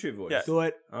doing impression YouTube voice. Yeah. Do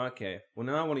it. Okay. Well,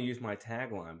 now I want to use my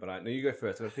tagline, but no, you go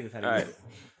first. I got to think of how to All use right. it.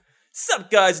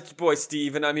 Sup guys, it's your boy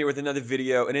Steve, and I'm here with another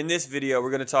video. And in this video, we're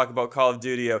going to talk about Call of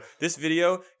Duty. This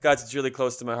video, guys, it's really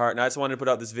close to my heart, and I just wanted to put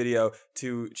out this video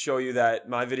to show you that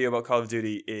my video about Call of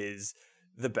Duty is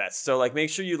the best. So, like, make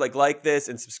sure you like this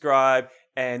and subscribe.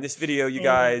 And this video, you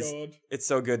guys, Oh my God. it's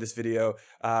so good. This video,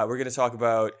 we're going to talk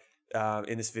about.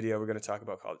 In this video, we're going to talk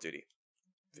about Call of Duty.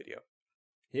 Video.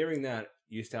 Hearing that,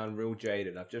 you sound real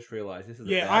jaded. I've just realized this is a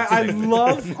Yeah, bad I segment.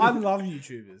 love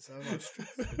YouTubers. I love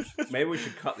streamers. Maybe we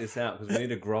should cut this out because we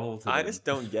need to grovel to I them. just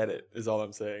don't get it. Is all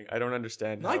I'm saying. I don't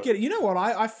understand. I how- get it. You know what?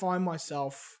 I find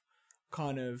myself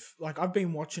kind of like I've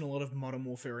been watching a lot of Modern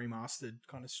Warfare Remastered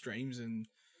kind of streams and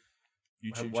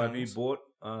YouTube Why have you channels. bought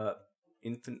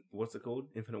what's it called?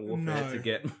 Infinite Warfare No. to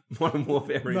get Modern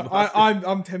Warfare No, Remastered?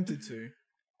 I'm tempted to.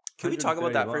 Can we talk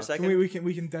about that for a $130. second?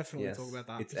 We can definitely Yes. talk about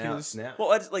that. It's out because now.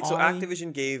 Well, it's like so. I-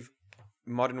 Activision gave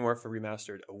Modern Warfare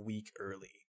Remastered a week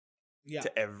early yeah,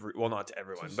 to not to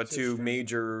everyone, To- but to to streamers.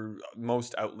 major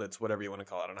most outlets, whatever you want to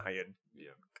call it. I don't know how you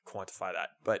quantify that,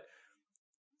 but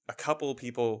a couple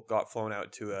people got flown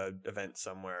out to a event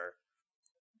somewhere.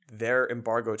 Their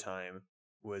embargo time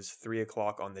was 3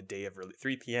 o'clock on the day of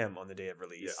 3 p.m. on the day of yeah,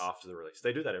 release. after the release.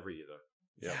 They do that every year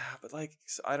though. Yeah, but like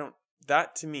so I don't.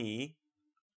 That to me,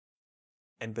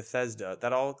 and Bethesda,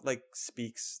 that all like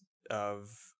speaks of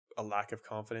a lack of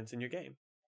confidence in your game.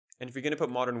 And if you're going to put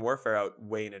Modern Warfare out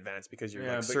way in advance because you're Yeah,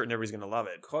 like but- certain everybody's going to love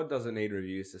it, COD doesn't need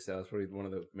reviews to sell. It's probably one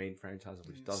of the main franchises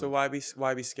which doesn't. so why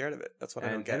be scared of it? That's what I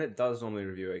don't and, get. and it does normally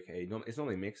review okay. It's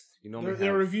normally mixed. You normally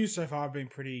their have, reviews so far have been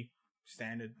pretty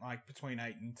standard, like between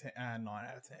 8 and 9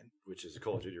 out of 10. Which is a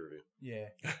Call of Duty review. Yeah,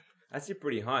 actually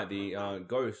pretty high. The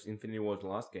Ghost Infinity Ward's the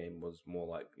last game was more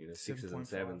like 6s and 7.5.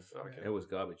 7s. Okay. It was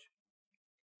garbage.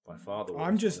 By far the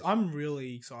I'm worst. I'm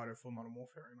really excited for Modern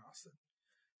Warfare Remastered.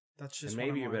 That's just And one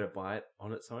of maybe you my- better buy it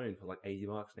on its own for like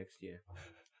 $80 next year.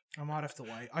 I might have to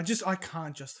wait. I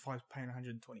can't justify paying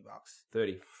 $120.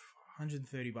 30.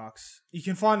 $130. You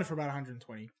can find it for about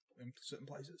 120 in certain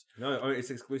places. No, it's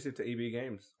exclusive to EB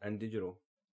Games and digital.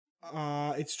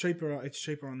 It's cheaper. It's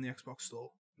cheaper on the Xbox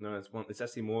store. No, it's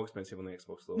actually more expensive on the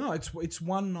Xbox store. No, it's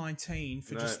 $119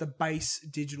 for No. just the base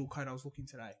digital code. I was looking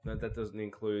today. No, that doesn't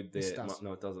include the. Yes, it does.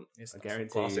 No, it doesn't. Yes, it I does.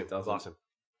 guarantee Glass you him. it doesn't. Glass him.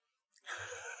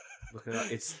 Look it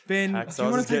up. It's Ben, Hacksaws do you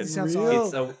want is to take this getting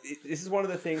outside? real. this is one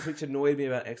of the things which annoyed me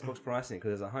about Xbox pricing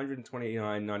because there's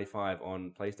 $129.95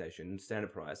 on PlayStation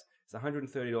standard price. It's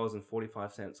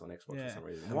 $130.45 on Xbox for Yeah. some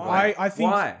reason. Why? I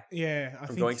think. Why? Yeah, I I'm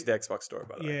think. going to the Xbox store,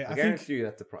 by the way. Yeah, I I guarantee think. you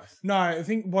that's the price. No, I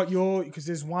think what you're because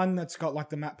there's one that's got like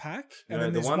the map pack, and No,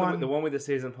 then the there's one, the one with the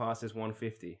season pass is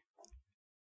 $150.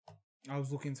 I was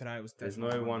looking today. It was There's no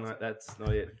definitely one that's not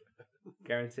it.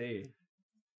 Guarantee you.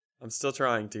 I'm still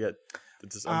trying to get.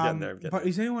 I'm getting there. I'm getting But there.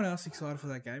 is anyone else excited for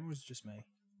that game, or is it just me?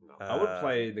 I would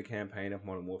play the campaign of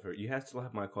Modern Warfare. You have to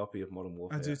have my copy of Modern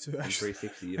Warfare. do too, on actually.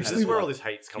 360. You've Is had this it where for all like- this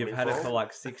hate's coming You've had it from? for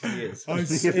like 6 years. Oh,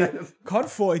 COD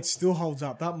 4, it still holds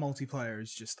up. That multiplayer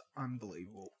is just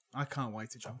unbelievable. I can't wait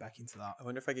to jump back into that. I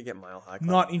wonder if I could get Mile High. Club.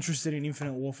 Not interested in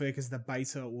Infinite Warfare because the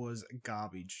beta was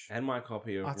garbage. And my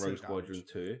copy of Utter Rogue Squadron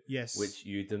garbage. 2, Yes. which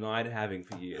you denied having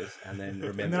for years, and then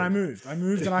remembered. And then I moved.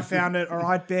 And I found it. All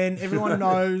right, Ben. Everyone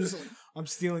knows I'm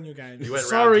stealing your game. You went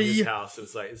round to Sorry. his house and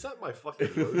it's like, is that my fucking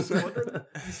Rogue Squadron?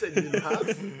 You said you didn't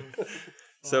have?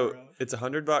 So it's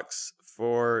 $100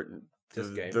 for This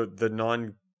game. the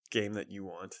non-game that you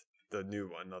want, the new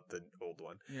one, not the old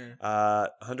one. Yeah.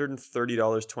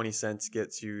 $130.20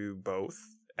 gets you both,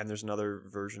 and there's another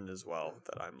version as well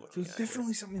that I'm looking There's at. here.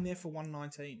 definitely something there for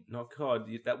 119. Not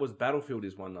COD. That was Battlefield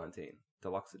is 119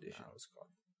 Deluxe Edition. That was God.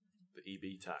 The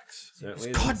EB tax.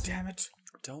 Certainly God is. damn it.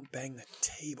 Don't bang the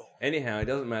table. Anyhow, it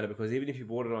doesn't matter because even if you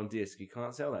bought it on disc, you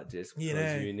can't sell that disc because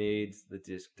Yeah. you need the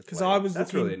disc to play. 'Cause I was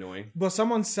That's looking- really annoying. But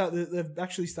someone they've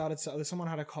actually started. Someone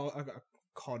had a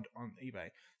COD on eBay.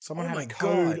 Someone Oh had my a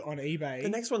code God. on eBay. The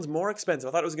next one's more expensive.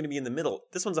 I thought it was going to be in the middle.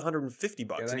 This one's $150, Yeah,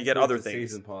 that and you get includes other the things.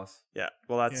 Season pass. Yeah,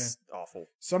 well, that's awful.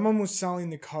 Someone was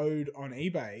selling the code on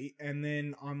eBay, and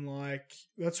then I'm like,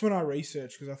 that's when I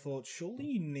researched because I thought, surely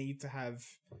you need to have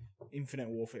Infinite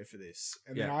Warfare for this.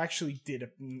 And then Yeah. I actually did a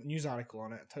news article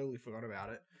on it. I totally forgot about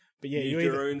it. But yeah, you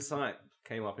Your either, own site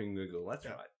came up in Google. That's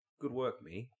Yeah. right. Good work,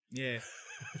 me. yeah,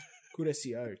 good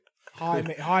SEO.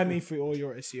 Hire me for all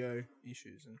your SEO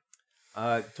issues.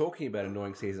 And Talking about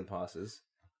annoying season passes,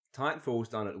 Titanfall's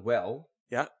done it well.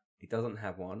 Yeah. It doesn't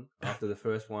have one after the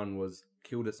first one was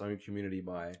killed its own community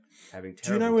by having terrible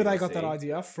do you know where they DLC. got that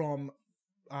idea from?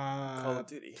 Call of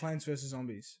Duty. Plants vs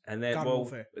Zombies. And then, Garden well,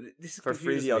 Warfare. this For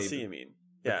free confuses DLC, me, you mean?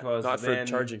 Yeah, because not for then-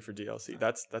 charging for DLC.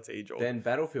 That's age old. Then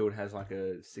Battlefield has like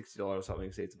a $60 or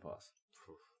something season pass.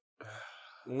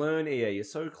 Learn EA, you're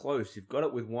so close. You've got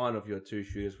it with one of your two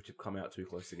shooters which have come out too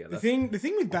close together. The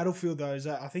thing with Battlefield though is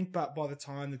that I think by the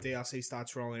time the DLC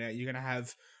starts rolling out, you're gonna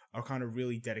have a kind of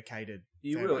really dedicated.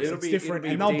 You fan will. base. It'll It's be different, it'll be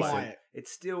and they'll decent. buy it.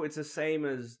 It's the same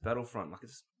as Battlefront. Like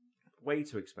it's way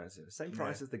too expensive. Same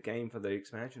price as the game for the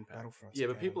expansion pack. Battlefront. Yeah,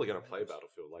 but people are going to play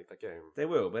Battlefield like that game. They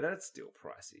will, but that's still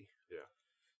pricey.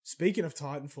 Speaking of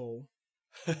Titanfall,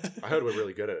 I heard we're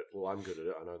really good at it. Well, I'm good at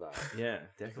it. I know that. Yeah,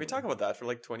 definitely. Can we talk about that for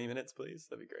like 20 minutes, please?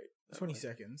 That'd be great. 20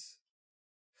 seconds.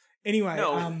 Anyway,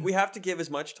 No, we have to give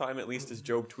as much time at least as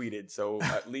Job tweeted, so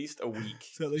at least a week.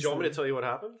 so at Do least you want me to tell you what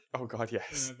happened? Oh God,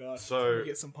 yes. Oh, God. So, we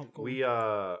get some popcorn.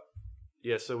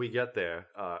 So we get there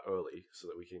early so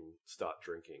that we can start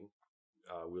drinking.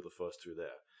 We were the first two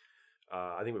there.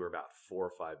 I think we were about 4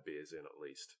 or 5 beers in at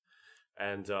least.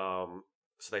 And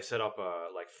so they set up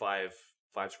like five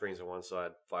screens on one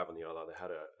side, 5 on the other. They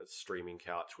had a streaming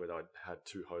couch where they had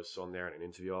 2 hosts on there and an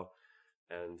interviewer.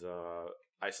 And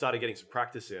I started getting some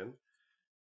practice in,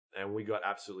 and we got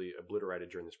absolutely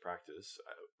obliterated during this practice.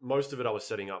 Most of it I was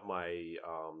setting up my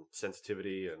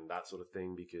sensitivity and that sort of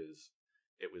thing because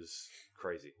it was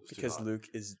crazy. It was too Because hard. Luke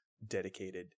is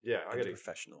dedicated Yeah, I and got to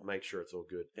professional. make sure it's all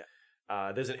good.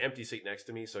 Yeah. There's an empty seat next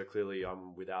to me, so clearly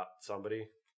I'm without somebody.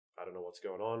 I don't know what's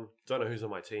going on. Don't know who's on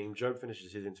my team. Job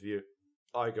finishes his interview.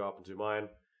 I go up and do mine.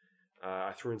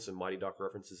 I threw in some Mighty Duck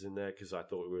references in there because I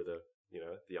thought we were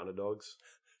the underdogs,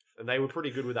 and they were pretty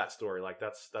good with that story. Like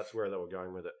that's where they were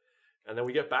going with it. And then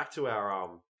we get back to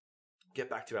our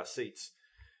seats,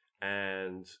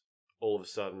 and all of a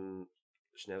sudden,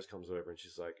 Shnez comes over and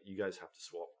she's like, "You guys have to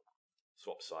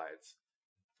swap sides,"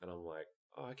 and I'm like,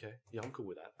 "Oh, okay, yeah, I'm cool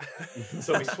with that."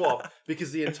 So we swap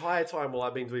because the entire time while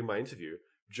I've been doing my interview,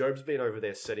 Job's been over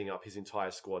there setting up his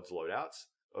entire squad's loadouts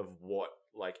of what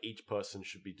like each person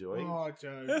should be doing. Oh,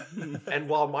 Joe. And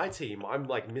while my team, I'm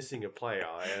like missing a player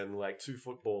and like 2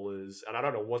 footballers, and I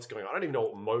don't know what's going on. I don't even know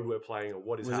what mode we're playing or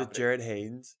what is Was happening. it Jared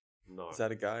Haynes? No. Is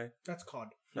that a guy? That's COD.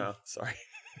 No, sorry.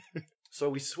 So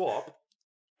we swap,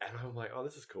 and I'm like, oh,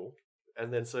 this is cool.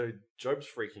 And then so Job's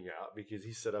freaking out because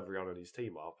he set everyone on his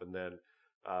team up, and then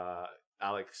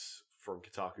Alex from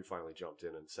Kotaku finally jumped in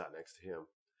and sat next to him.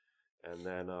 And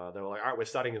then they were like, all right, we're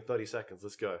starting in 30 seconds.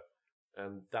 Let's go.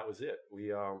 And that was it.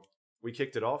 We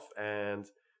kicked it off, and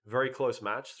very close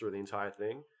match through the entire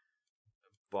thing.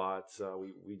 But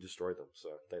we destroyed them, so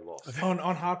they lost. On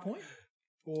hardpoint?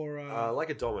 Or Like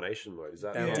a domination mode. Is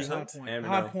that Yeah, yeah, Hunt? hardpoint. Amped,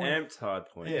 Hardpoint. amped hard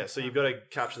point. Yeah, so you've got to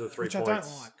capture the 3 Which I points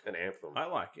don't like. and amp them. I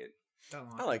like it. Don't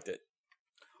like I liked it.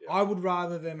 Yeah. I would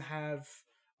rather them have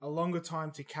a longer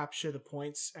time to capture the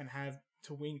points and have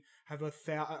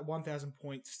 1,000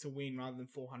 points to win rather than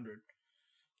 400.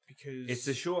 Because It's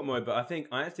a short mode, but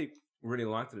I actually really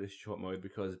liked it as short mode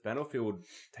because Battlefield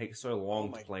takes so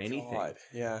long to play anything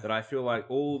Yeah. that I feel like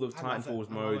all the I love it. Titanfall's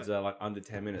I love modes it. are like under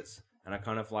 10 minutes. And I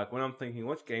kind of like, when I'm thinking,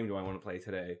 which game do I want to play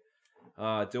today?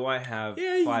 Do I have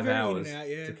Yeah, you 5 go in hours and out,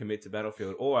 yeah. to commit to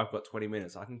Battlefield, or I've got 20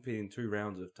 minutes? I can fit in 2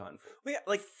 rounds of Titanfall. Well, yeah,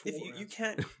 like if Four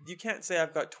you can't say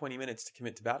I've got 20 minutes to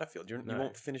commit to Battlefield. You No.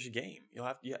 won't finish a game. You'll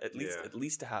have at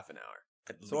least a half an hour.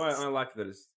 At So least. I like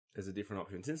that there's a different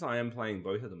option. Since I am playing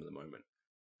both of them at the moment,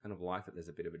 I kind of like that there's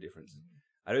a bit of a difference.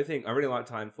 I really like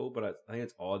Titanfall, but I think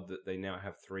it's odd that they now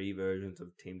have 3 versions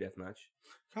of Team Deathmatch.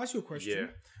 Can I ask you a question? Yeah.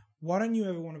 Why don't you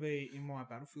ever want to be in my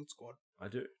Battlefield squad? I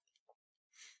do.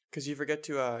 Because you forget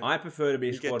to. I prefer to be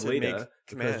you get squad to leader make because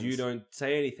commands. you don't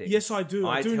say anything. Yes, I do.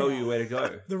 I do tell now. you where to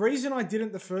go. The reason I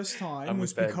didn't the first time I'm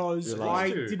was with Ben. because You're I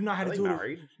lying. didn't know how Are to they do it.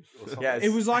 married or something? Yes. It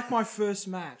was like my first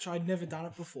match. I'd never done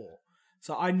it before.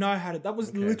 So I know how to. That was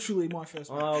Okay. literally my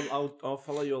first match. I'll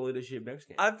follow your leadership next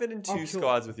game. I've been in I'll 2 kill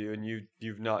squads with you, and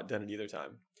you've not done it either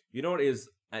time. You know what is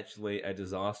actually a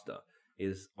disaster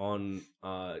is on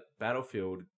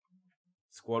Battlefield.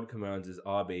 squad commands is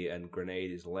RB and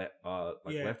grenade is left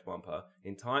bumper.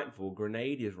 In Titanfall,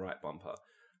 grenade is right bumper.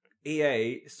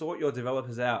 EA, sort your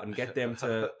developers out and get them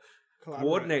to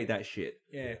coordinate that shit.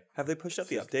 Yeah. Have they pushed out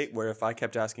the update where if I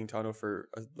kept asking Tano for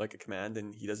a command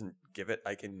and he doesn't give it,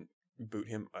 I can boot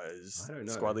him as I don't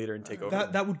know. squad leader and take over?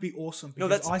 That would be awesome No,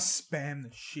 because that's- I spam the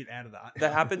shit out of that.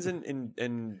 That happens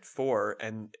in 4,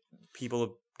 and people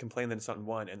have complained that it's not in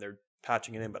 1, and they're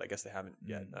patching it in, but I guess they haven't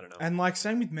yet. I don't know. And like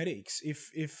same with medics.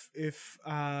 If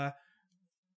a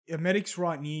medic's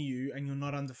right near you and you're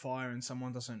not under fire and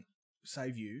someone doesn't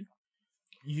save you,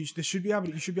 you should be able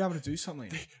to do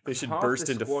something. They should Half burst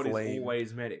the into squad flame. is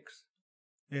always medics.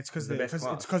 Yeah, it's because The best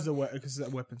class. the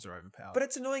weapons are overpowered. But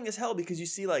it's annoying as hell because you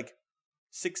see like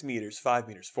 6 meters, 5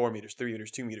 meters, 4 meters, 3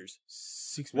 meters, 2 meters,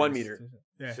 6 1 meters. meter.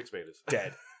 Yeah. 6 meters.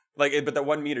 dead. But that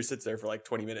 1 meter sits there for like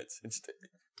 20 minutes. It's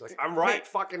Like, I'm right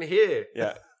fucking here.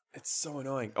 yeah, it's so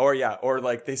annoying. Or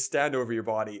like they stand over your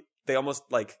body. They almost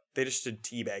like they just should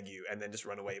teabag you and then just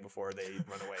run away before they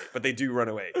run away. But they do run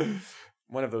away.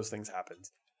 One of those things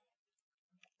happens.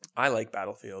 I like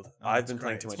Battlefield. Oh, I've it's been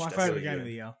playing great. too much It's my Destiny. favorite game again. of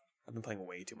the year. I've been playing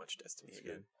way too much Destiny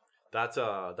again. That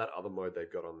other mode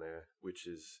they've got on there, which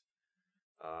is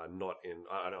not in.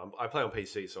 I don't know. I play on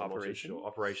PC, so I'm not too Operation? sure.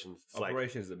 Operations. It's like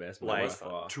Operation's the best. like by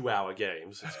far. 2-hour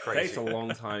games. It's It crazy. takes a long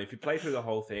time. If you play through the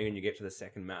whole thing and you get to the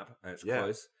second map and it's Yeah.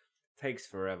 close, it takes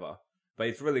forever. But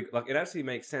it's really like it actually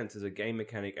makes sense as a game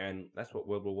mechanic, and that's what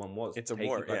World War One was. It's a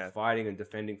war, like, yeah. fighting and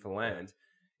defending for land.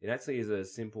 It actually is a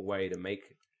simple way to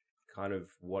make kind of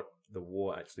what the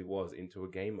war actually was into a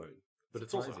game mode. But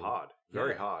it's also Surprising. hard.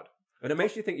 Very Yeah. hard. And it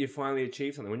makes you think you finally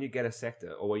achieved something when you get a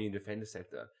sector or when you defend a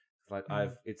sector. It's like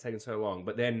it's taken so long,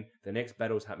 but then the next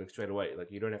battle's happening straight away.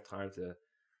 Like you don't have time to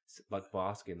like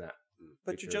bask in that.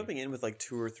 But victory. you're jumping in with like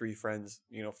 2 or 3 friends,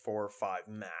 4 or 5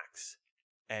 max,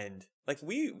 and like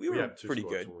we were have 2 pretty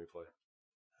squads good. when we play.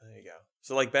 There you go.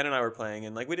 So like Ben and I were playing,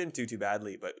 and like we didn't do too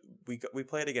badly, but we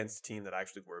played against a team that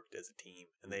actually worked as a team,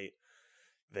 and they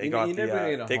got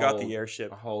the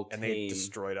airship a whole team. and they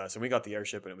destroyed us, and we got the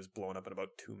airship, and it was blown up in about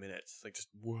 2 minutes. Like, just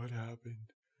what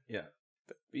happened? Yeah.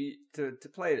 But to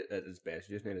play it at its best,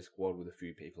 you just need a squad with a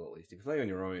few people at least. If you play on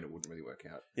your own, it wouldn't really work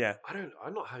out. Yeah,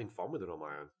 I'm not having fun with it on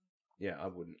my own. Yeah, I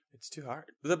wouldn't. it's too hard.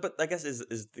 But I guess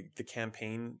is the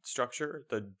campaign structure,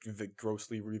 the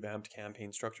grossly revamped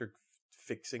campaign structure,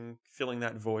 filling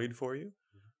that void for you,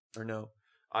 or no?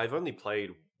 I've only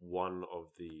played one of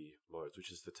the modes,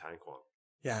 which is the tank one.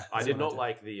 Yeah, I that's did what not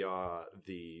like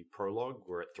the prologue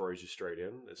where it throws you straight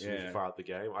in as soon as you Yeah. fire up the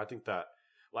game. I think that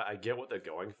I get what they're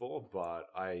going for, but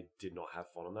I did not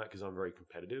have fun on that because I'm very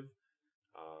competitive.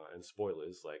 And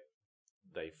spoilers, like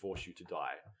they force you to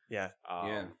die. Yeah,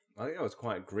 Yeah. I think that was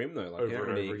quite grim though. Like Over you don't and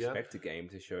really over again. expect a game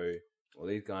to show, well,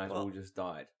 these guys Well, all just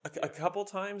died. a couple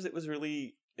times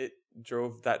it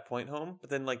drove that point home, but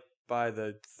then like by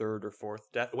the 3rd or 4th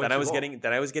death, It went then I too was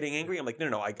long. getting angry. I'm like,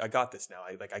 no, I got this now.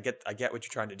 I get what you're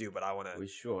trying to do, but I want It to.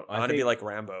 was short. I want to be like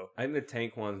Rambo. I think the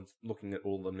tank ones, looking at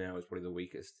all of them now, is probably the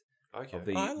weakest Okay. of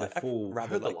the, I the full.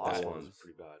 rather I heard the like last that one ones. was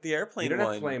pretty bad. The You airplane don't have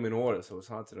one. to play them in order, so it's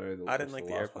hard to know. I didn't like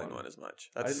the last airplane one as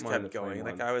much. That I just didn't mind kept the plane going.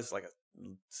 That one. guy was like a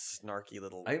snarky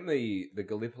little. I think the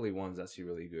Gallipoli one's actually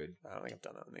really good. I don't think I've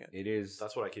done that one yet. It is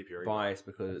That's what I keep hearing. biased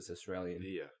because it's Australian.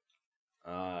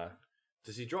 Yeah.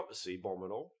 Does he drop a C bomb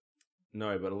at all?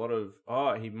 No, but a lot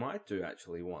of he might do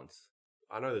actually once.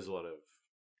 I know there's a lot of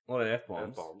A lot of F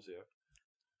bombs. bombs, yeah.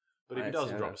 But if he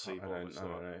doesn't drop a C I bomb, don't it's know.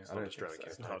 not I an don't Australian think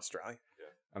It's so. not Australia.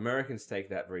 Americans take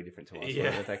that very different to us. Yeah.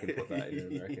 Yeah, they can put that in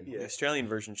American. Yeah. The Australian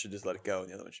version should just let it go, and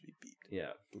the other one should be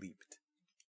Yeah, bleeped.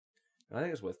 I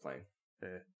think it's worth playing.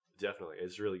 Definitely.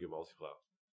 It's really good multiplayer.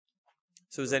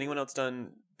 So has anyone else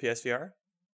done PSVR?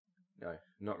 No,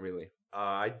 not really.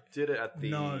 I did it at the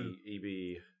No.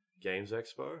 EB Games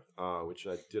Expo, which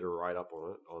I did a write up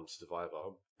on it on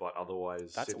Survivor, but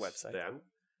otherwise, That's a since website. then,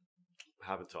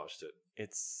 haven't touched it.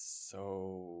 It's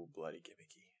so bloody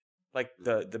gimmicky. Like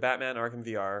the Batman Arkham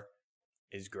VR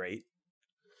is great.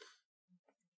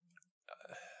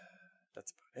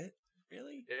 That's about it,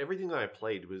 really. Everything that I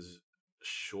played was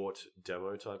short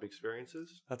demo type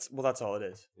experiences. That's all it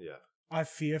is. Yeah. I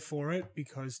fear for it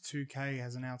because 2K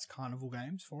has announced Carnival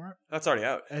Games for it. That's already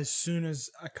out. As soon as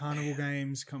a Carnival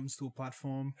Games comes to a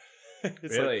platform,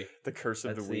 It's Really? like the curse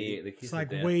of That's the Wii. the kiss it's of like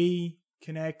death. Wii,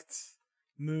 Connect,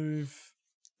 Move.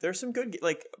 There's some good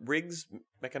like Riggs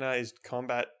mechanized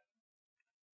combat,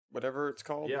 whatever it's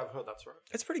called. Yeah, I've heard that's right.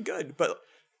 It's pretty good, but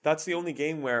that's the only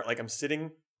game where like I'm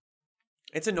sitting.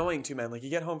 It's annoying too, man. Like you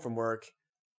get home from work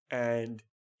and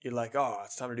you're like, oh,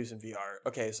 it's time to do some VR.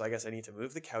 Okay, so I guess I need to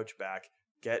move the couch back,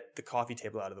 get the coffee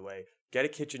table out of the way, get a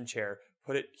kitchen chair,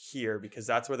 put it here because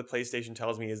that's where the PlayStation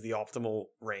tells me is the optimal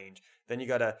range. Then you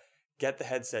got to get the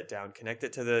headset down, connect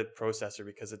it to the processor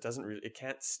because it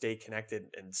can't stay connected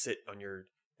and sit on your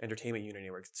entertainment unit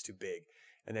anywhere because it's too big.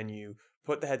 And then you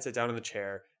put the headset down in the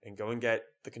chair and go and get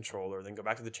the controller, then go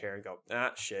back to the chair and go,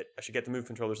 shit, I should get the Move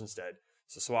controllers instead.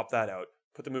 So swap that out,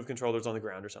 put the Move controllers on the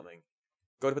ground or something.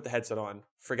 Go to put the headset on,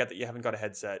 forget that you haven't got a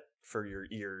headset for your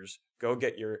ears, go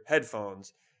get your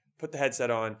headphones, put the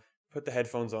headset on, put the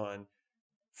headphones on,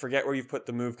 forget where you've put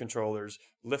the Move controllers,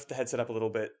 lift the headset up a little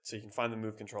bit so you can find the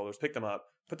Move controllers, pick them up,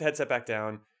 put the headset back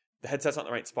down. The headset's not in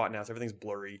the right spot now, so everything's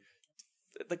blurry.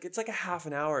 Like it's like a half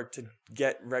an hour to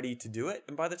get ready to do it,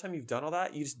 and by the time you've done all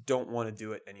that, you just don't want to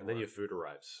do it anymore. And then your food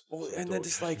arrives. Well, and then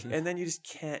and then you just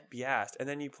can't be asked, and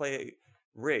then you play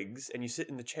rigs and you sit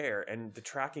in the chair, and the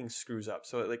tracking screws up.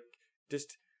 So it like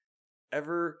just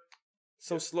ever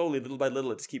so slowly, little by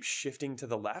little, it just keeps shifting to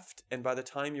the left, and by the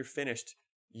time you're finished,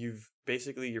 you're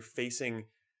facing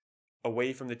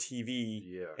away from the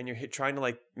TV, and you're trying to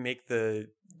like make the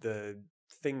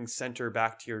thing center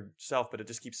back to yourself, but it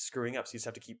just keeps screwing up, so you just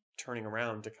have to keep turning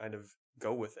around to kind of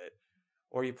go with it.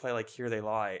 Or you play like Here They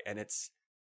Lie, and it's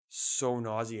so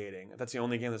nauseating. That's the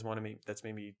only game that's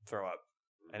made me throw up.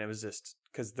 And it was just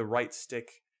because the right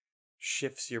stick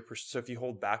shifts so if you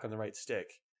hold back on the right stick,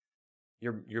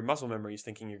 your muscle memory is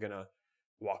thinking you're gonna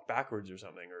walk backwards or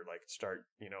something, or like start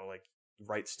like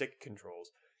right stick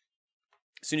controls.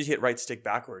 As soon as you hit right stick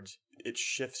backwards, it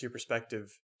shifts your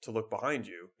perspective to look behind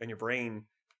you, and your brain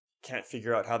can't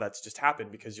figure out how that's just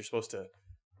happened because you're supposed to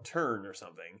turn or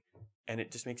something, and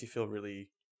it just makes you feel really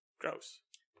gross.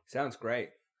 Sounds great.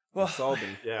 Well, sold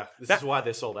them. Yeah, this is why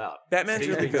they're sold out. Batman's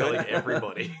really good. Telling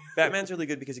everybody. Batman's really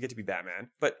good because you get to be Batman,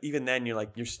 but even then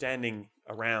you're standing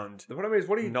around. The problem is,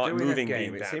 what are you not doing moving in that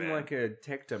game? being It seemed Batman. like a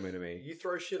tech demo to me. You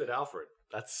throw shit at Alfred.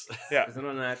 That's Yeah. Is it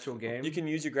not an actual game? You can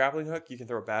use your grappling hook. You can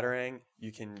throw a batarang.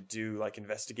 You can do like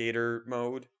investigator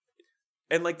mode,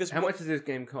 and like this. How much does this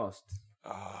game cost?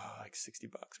 Like $60.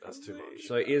 That's too much.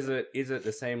 So is it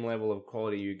the same level of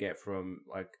quality you get from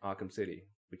like Arkham City,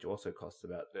 which also costs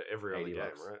about every other $80 game,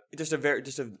 right?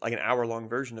 Just like an hour-long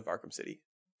version of Arkham City.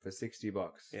 for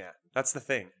 $60? Yeah, that's the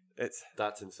thing.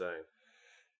 That's insane.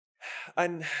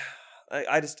 And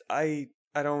I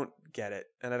don't get it,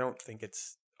 and I don't think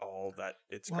it's all that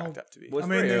it's cracked up to be. Well, it's I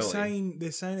mean, very they're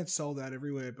early. saying it's sold out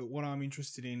everywhere, but what I'm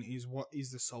interested in is what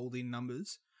is the sold in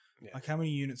numbers? Yeah. Like how many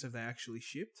units have they actually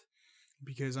shipped?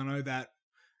 Because I know that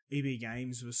EB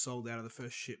Games was sold out of the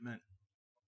first shipment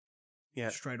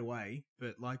straight away,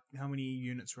 but like how many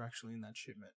units were actually in that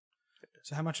shipment?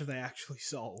 So how much have they actually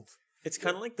sold? It's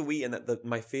kind of like the Wii, and that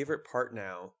my favorite part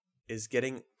now is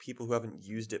getting people who haven't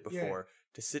used it before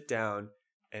to sit down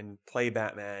and play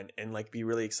Batman and like be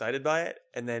really excited by it,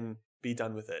 and then be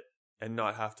done with it, and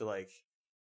not have to like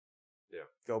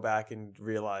go back and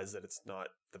realize that it's not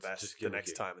the best just the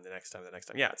next gimmicky. time and the next time and the next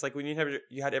time. Yeah, it's like when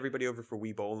you had everybody over for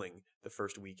Wii bowling the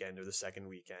first weekend or the second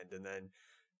weekend, and then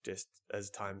just as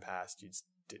time passed, you just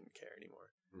didn't care anymore.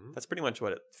 Mhm. That's pretty much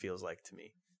what it feels like to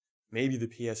me. Maybe the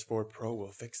PS4 Pro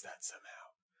will fix that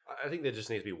somehow. I think there just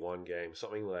needs to be one game.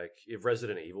 Something like if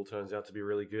Resident Evil turns out to be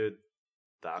really good,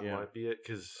 that Yeah. might be it.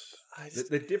 Because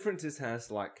The difference this has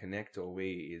to like Kinect or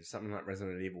Wii is something like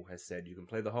Resident Evil has said you can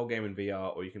play the whole game in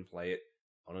VR or you can play it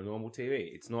on a normal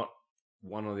TV. It's not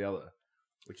one or the other,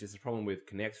 which is the problem with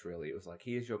Kinect really. It was like,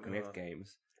 here's your Kinect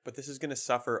games. But this is going to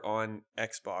suffer on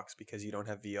Xbox because you don't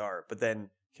have VR. But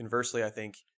then conversely, I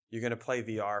think you're going to play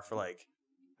VR for like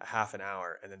a half an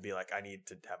hour and then be like, I need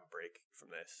to have a break from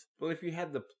this. Well, if you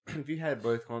had if you had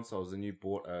both consoles and you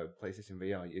bought a PlayStation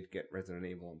VR, you'd get Resident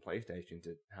Evil on PlayStation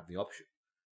to have the option.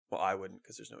 Well, I wouldn't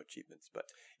because there's no achievements. But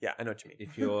yeah, I know what you mean.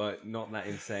 If you're not that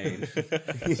insane.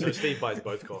 so Steve buys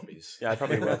both copies. Yeah, I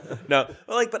probably will. No,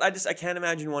 well, but I can't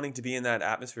imagine wanting to be in that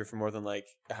atmosphere for more than like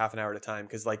a half an hour at a time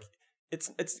because like it's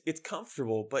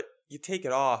comfortable, but you take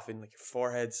it off and like your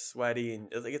forehead's sweaty and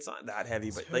like it's not that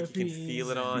heavy, but like you can feel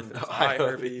it on there's eye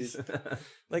herpes.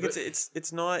 Like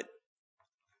it's not.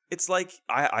 It's like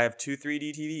I have 2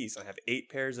 3D TVs. I have 8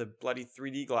 pairs of bloody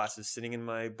 3D glasses sitting in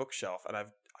my bookshelf, and I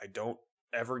don't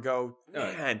ever go,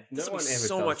 man, this no would be one ever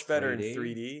so does much better 3D. in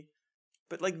 3D.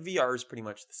 But like VR is pretty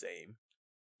much the same.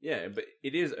 Yeah, but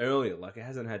it is earlier. Like it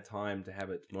hasn't had time to have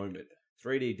its moment.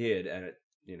 3D did, and it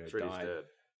 3D's died. dead.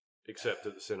 Except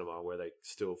at the cinema where they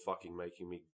still fucking making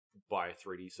me buy a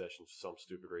 3D session for some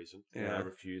stupid reason. Yeah, I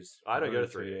refuse. I don't go to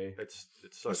 3D. 3D. It's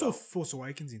so I saw dumb. Force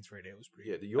Awakens in 3D. It was pretty.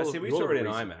 Yeah, good. I see. We saw it in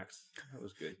IMAX. That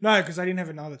was good. No, because I didn't have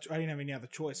any other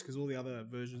choice because all the other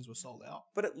versions were sold out.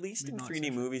 But at least in Midnight 3D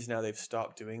session. movies now they've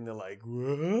stopped doing the like,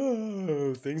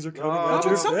 whoa, things are coming Oh, out but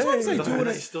your sometimes face. they do it.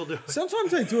 They still do it.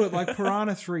 Sometimes they do it. Like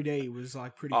Piranha 3D was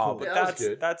like pretty Oh, cool. but Yeah, that was that's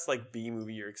good. that's like B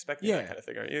movie. You're expecting Yeah. that kind of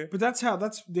thing, aren't you? But that's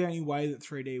the only way that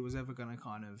 3D was ever going to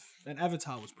kind of. And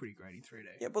Avatar was pretty great in 3D.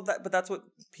 Yeah, but that's what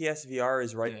PSVR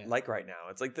is Yeah. like right now.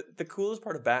 It's like the coolest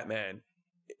part of Batman.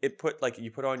 It put like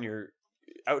you put on your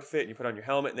outfit and you put on your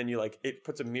helmet and then you like it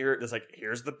puts a mirror that's like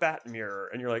here's the bat mirror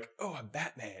and you're like, oh, I'm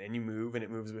Batman, and you move and it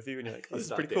moves with you and you're like, oh, this is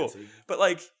Start pretty cool. dancing. But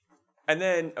like, and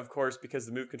then of course because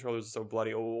the move controllers are so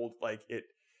bloody old, like it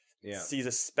Yeah. sees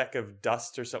a speck of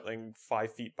dust or something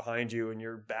 5 feet behind you and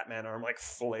your Batman arm like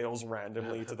flails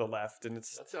randomly to the left and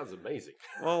it's That sounds amazing.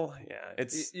 well, yeah,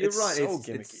 it's You're it's right. so It's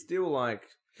gimmicky. still like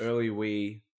early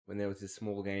Wii when there was this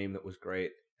small game that was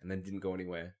great and then didn't go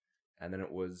anywhere. And then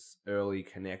it was early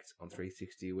Kinect on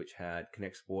 360, which had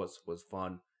Kinect Sports was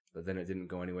fun, but then it didn't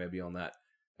go anywhere beyond that.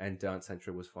 And Dance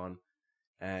Central was fun,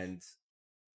 and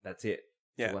that's it.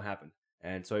 That's Yeah. all that happened.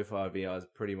 And so far, VR is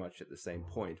pretty much at the same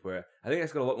point where I think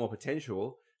it's got a lot more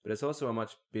potential, but it's also a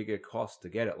much bigger cost to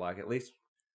get it. Like at least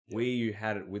Wii U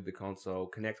had it with the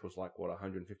console. Kinect was like what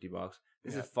 $150.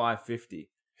 This is $550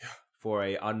 for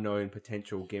a unknown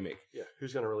potential gimmick. Yeah,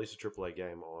 who's going to release a AAA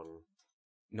game on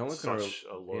No one's gonna. such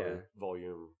a low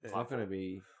volume It's not going to platform?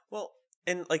 be. Well,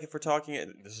 and like if we're talking,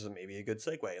 this is maybe a good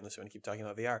segue, unless you want to keep talking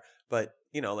about VR. But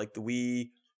you know, like the Wii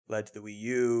led to the Wii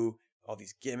U, all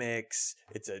these gimmicks.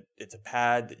 It's a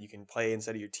pad that you can play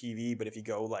instead of your TV. But if you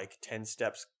go like 10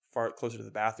 steps far closer to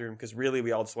the bathroom, because really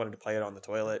we all just wanted to play it on the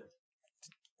toilet,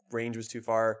 range was too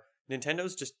far.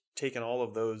 Nintendo's just taken all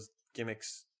of those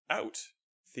gimmicks out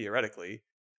theoretically,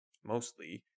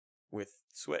 mostly with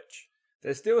Switch.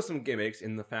 There's still some gimmicks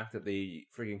in the fact that the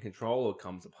freaking controller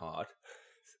comes apart.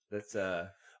 That's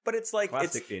But it's like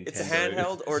Classic it's a Nintendo.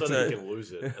 handheld or so it's that you a can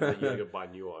lose it and then you gotta buy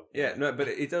a new one. yeah, no, but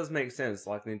it does make sense.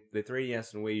 Like the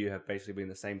 3DS and Wii U have basically been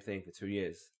the same thing for 2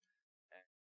 years.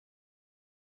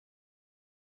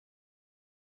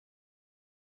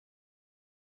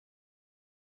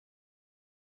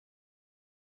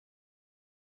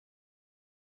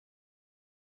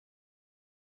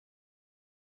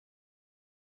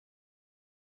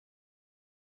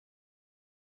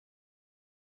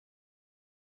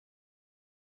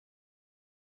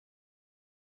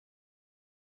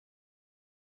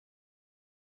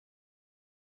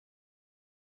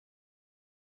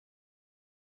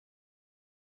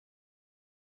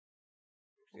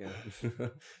 Yeah.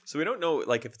 so we don't know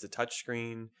like if it's a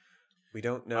touchscreen. We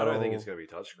don't know. I don't think it's going to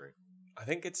be touchscreen. I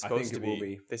think it's I supposed think to it will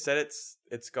be. be. They said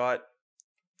it's got.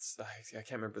 I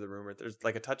can't remember the rumor. There's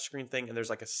like a touchscreen thing, and there's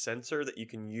like a sensor that you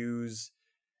can use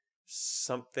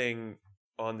something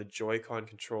on the Joy-Con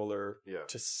controller Yeah.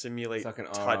 to simulate It's like an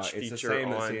touch it's the feature same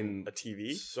on as in- a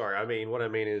TV. Sorry, I mean what I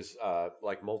mean is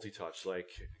like multi-touch, like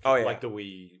Oh, yeah. like the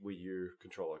Wii U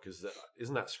controller, because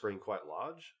isn't that screen quite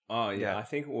large? Oh yeah, Yeah. I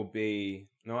think it will be.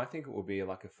 No, I think it will be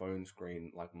like a phone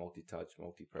screen, like multi-touch,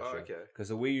 multi-pressure. Oh, okay. Because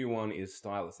the Wii U one is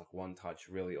stylus, like one touch,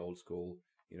 really old school.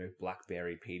 You know,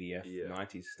 BlackBerry PDF Yeah.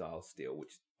 90s style steel,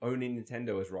 which only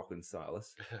Nintendo is rocking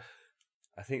stylus.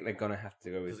 I think they're gonna have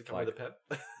to go Does with it come like. with a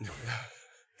pen?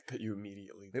 That you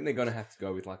immediately. I think they're gonna have to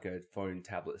go with like a phone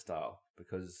tablet style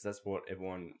because that's what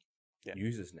everyone Yeah.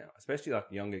 uses now, especially like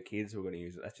younger kids who are going to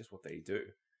use it. That's just what they do.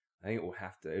 I think it will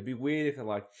have to. It'd be weird if they're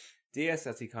like DS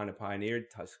actually kind of pioneered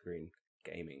touchscreen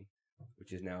gaming,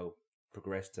 which is now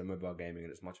progressed to mobile gaming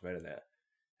and it's much better there.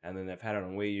 And then they've had it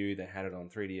on Wii U, they had it on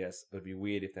 3DS. It would be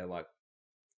weird if they're like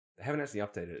they haven't actually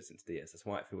updated it since DS. That's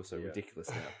why it feels so Yeah. ridiculous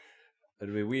now.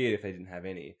 It'd be weird if they didn't have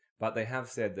any. But they have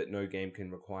said that no game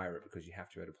can require it because you have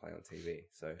to be able to play on TV.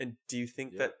 So And do you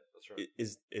think Yeah, that that's right.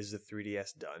 is the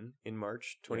 3DS done in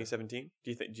March 2017? Do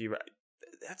you think?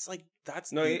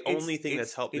 That's no, the it's- only thing it's-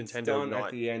 that's helped it's Nintendo done not.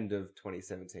 at the end of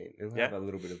 2017. It'll Yeah? have a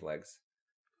little bit of legs,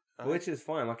 Uh, which is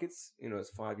fine. Like it's it's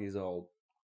 5 years old.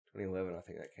 2011, I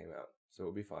think that came out, so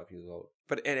it'll be 5 years old.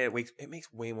 But it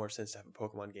makes way more sense to have a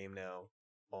Pokemon game now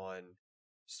on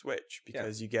Switch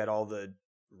because you get all the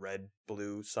red,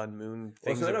 blue, sun, moon Well,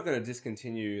 things. so they're of- not going to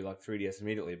discontinue like 3DS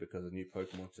immediately because a new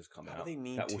Pokemon's just come Why do out. they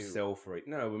need that will to? sell for it.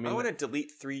 No, I mean, I want to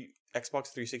delete Xbox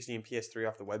 360 and PS3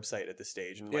 off the website at this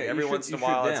stage, and Yeah, like you every should- once in a you should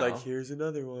while, it's now. like here's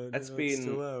another one. that's Oh, it's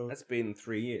still out. that's been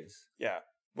 3 years. Yeah.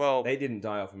 Well, They didn't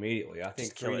die off immediately. I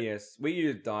think Just kill it. 3DS, Wii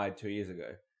U died 2 years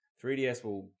ago. 3DS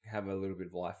will have a little bit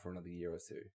of life for another year or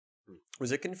two.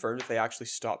 was it confirmed if they actually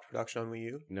stopped production on Wii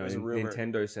U? No, There's a rumor.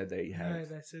 Nintendo said they No, had.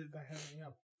 they said they haven't. Yeah.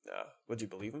 Would you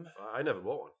believe him? I never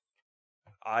bought one.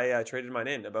 I traded mine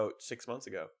in about 6 months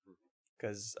ago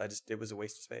because it was a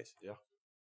waste of space.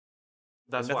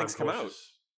 That's why I'm nothing's come out.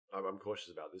 cautious. I'm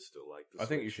cautious about this still. Like, the I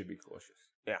think you Switch. should be cautious.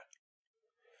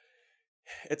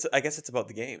 I guess it's about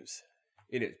the games.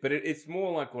 It is, but it's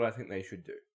more like what I think they should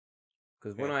do.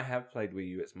 Because when I have played Wii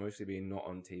U, it's mostly been not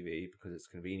on TV because it's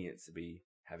convenient to be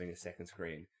having a second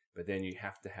screen. But then you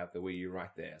have to have the Wii U right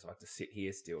there, so I have to sit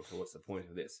here still. So what's the point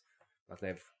of this? Like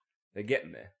they're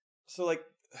getting there. So like,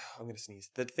 I'm gonna sneeze.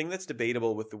 The thing that's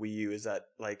debatable with the Wii U is that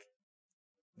like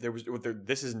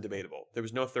this isn't debatable. There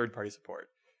was no third party support.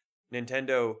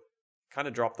 Nintendo kind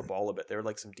of dropped the ball a bit. There were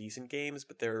like some decent games,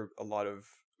 but there were a lot of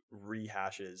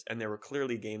rehashes, and there were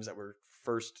clearly games that were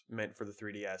first meant for the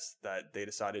 3DS that they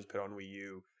decided to put on Wii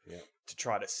U to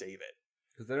try to save it.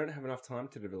 Because they don't have enough time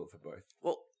to develop for both.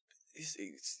 Well,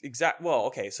 Well,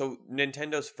 okay. So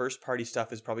Nintendo's first party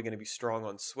stuff is probably going to be strong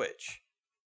on Switch,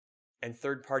 and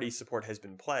third party support has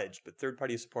been pledged. But third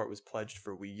party support was pledged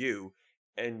for Wii U,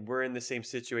 and we're in the same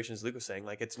situation as Luke was saying.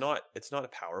 Like, it's not a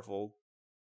powerful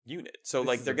unit. So This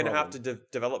like is they're the going to have problem. to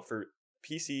develop for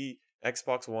PC,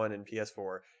 Xbox One, and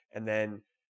PS4, and then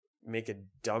make a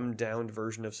dumbed down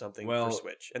version of something for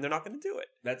Switch, and they're not going to do it.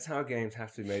 That's how games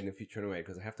have to be made in the future anyway,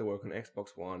 because they have to work on Xbox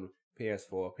One,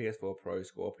 PS4, PS4 Pro,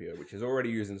 Scorpio, which is already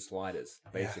using sliders,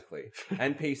 basically,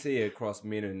 and PC across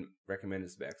min and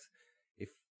recommended specs.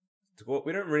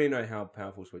 We don't really know how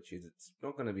powerful Switch is. It's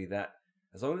not going to be that.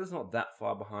 As long as it's not that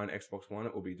far behind Xbox One,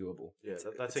 it will be doable. Yeah,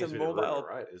 that it's seems a to be the mobile- rumor,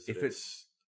 right? Is that if it's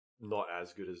not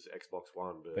as good as Xbox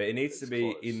One, But it needs to it's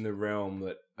be close. in the realm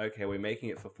that, okay, we're making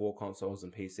it for 4 consoles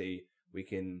and PC, we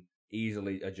can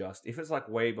easily adjust. If it's like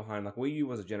way behind, like Wii U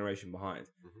was a generation behind,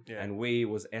 Yeah. and Wii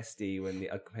was SD when the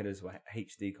competitors were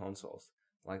HD consoles.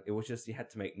 Like, it was just, you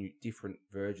had to make different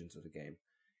versions of the game.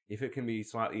 If it can be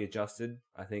slightly adjusted,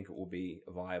 I think it will be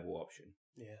a viable option.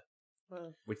 Yeah.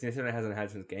 Well, Which Nintendo hasn't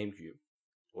had since GameCube,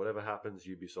 Whatever happens,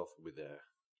 Ubisoft will be there.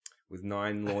 with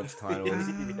 9 launch titles.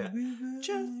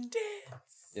 Just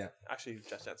Dance. Yeah. Actually,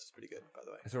 Just Dance is pretty good, by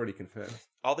the way. It's already confirmed.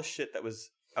 All the shit that was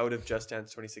out of Just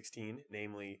Dance 2016,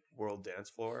 namely World Dance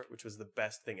Floor, which was the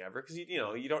best thing ever. Because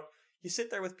you sit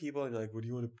there with people and you're like, what do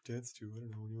you want to dance to? I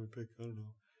don't know. What do you want to pick? I don't know.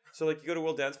 So like you go to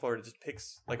World Dance Floor and it just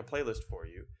picks like a playlist for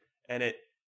you, and it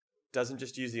doesn't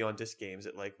just use the on disc games.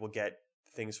 It like will get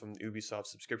things from the Ubisoft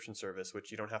subscription service,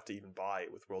 which you don't have to even buy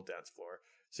with World Dance Floor.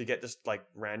 So you get just like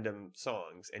random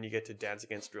songs, and you get to dance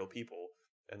against real people,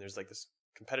 and there's like this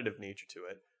competitive nature to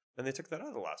it. And they took that out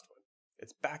of the last one.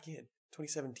 It's back in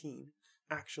 2017.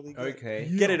 Actually good.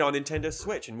 Okay. Get it on Nintendo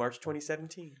Switch in March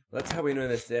 2017. That's how we know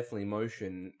there's definitely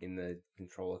motion in the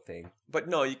controller thing. But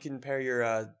no, you can pair your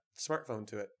smartphone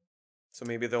to it. So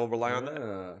maybe they'll rely on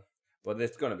that. Well,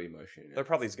 there's going to be motion in it. There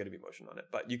probably is going to be motion on it.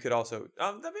 But you could also...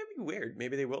 that may be weird.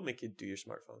 Maybe they will make you do your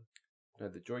smartphone. No,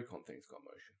 the Joy-Con thing's got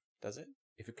motion. Does it?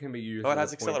 If it can be used... Oh, it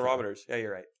as has a pointer- accelerometers. Yeah,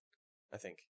 you're right. I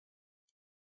think.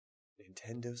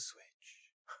 Nintendo Switch.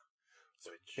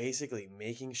 Basically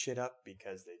making shit up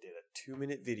because they did a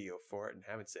 2-minute video for it and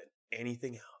haven't said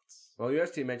anything else. Well, you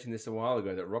actually mentioned this a while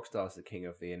ago, that Rockstar's the king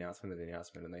of the announcement,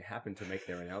 and they happened to make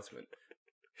their announcement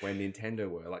when Nintendo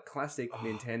were. Like, classic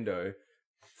Nintendo,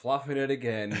 fluffing it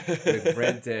again with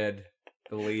Red Dead,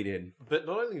 the lead-in. But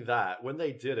not only that, when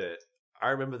they did it, I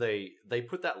remember they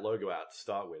put that logo out to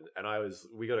start with, and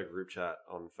we got a group chat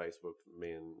on Facebook,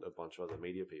 me and a bunch of other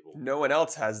media people. No one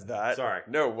else has that. Sorry.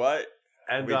 No, what?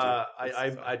 And We do.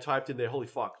 I typed in there, holy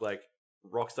fuck, like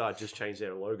Rockstar just changed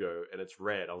their logo and it's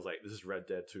red. I was like, this is Red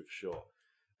Dead 2 for sure.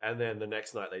 And then the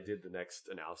next night they did the next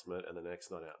announcement, and the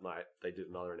next night they did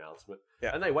another announcement.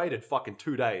 Yeah. And they waited fucking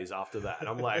 2 days after that. And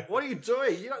I'm like, what are you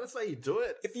doing? You don't say you do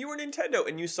it. If you were Nintendo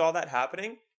and you saw that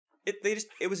happening,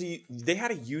 they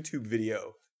had a YouTube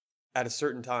video at a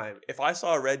certain time. If I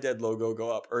saw a Red Dead logo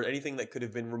go up, or anything that could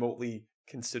have been remotely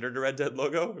considered a Red Dead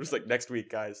logo, it was like, next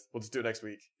week, guys. We'll just do it next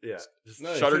week. Yeah. Just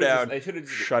No, Shut her down. They should have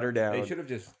just... Shut her down. They should have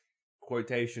just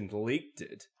quotations leaked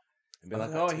it and be Oh,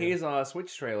 like, that "Oh, too. here's our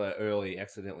Switch trailer early,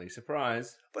 accidentally,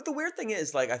 surprise." But the weird thing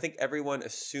is, like, I think everyone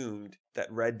assumed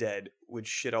that Red Dead would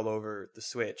shit all over the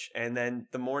Switch, and then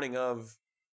the morning of,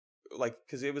 like,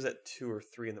 because it was at 2 or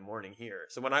 3 in the morning here.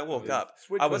 So when I woke up,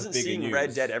 Switch I was wasn't bigger seeing Red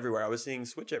news. Dead everywhere. I was seeing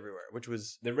Switch everywhere, which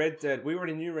was... The Red Dead, we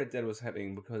already knew Red Dead was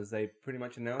happening because they pretty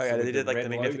much announced. Oh yeah, it they with did like red the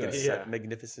Magnificent, logo. Yeah.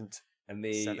 Magnificent And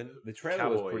the 7? trailer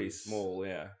was pretty Cowboys. small,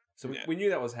 yeah. So Yeah. we knew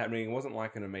that was happening. It wasn't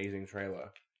like an amazing trailer.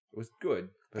 It was good,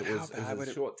 but, But it how was bad a would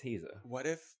it- short teaser. What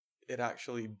if it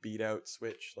actually beat out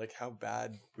Switch? Like, how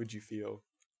bad would you feel?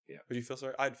 Yeah. Would you feel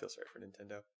sorry? I'd feel sorry for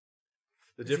Nintendo.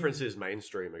 the difference is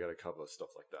mainstream are going to cover stuff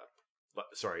like that. But,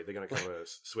 sorry, they're going to cover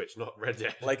Switch, not Red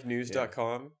Dead. Like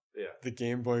news.com, yeah. the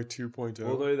Game Boy 2.0.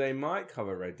 Although they might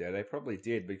cover Red Dead, they probably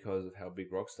did because of how big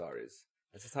Rockstar is.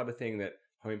 It's the type of thing that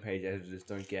homepage editors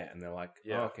don't get, and they're like,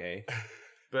 Yeah. oh, okay,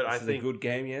 But this I is think a good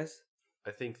game, yes?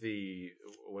 I think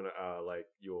when like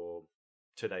your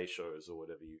Today shows or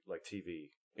whatever you like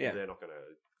TV, Yeah. they're not going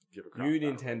to give a crap. New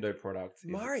about Nintendo it. product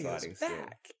is Mario's exciting still.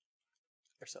 back.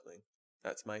 Or something.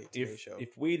 That's my Today show. If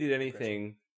we did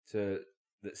anything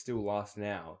that still lasts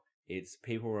now, it's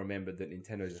people remembered that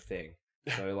Nintendo's a thing.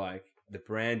 So like the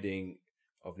branding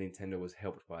of Nintendo was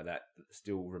helped by that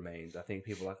still remains. I think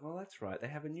people are like, oh, that's right, they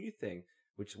have a new thing,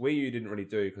 which Wii U didn't really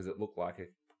do because it looked like a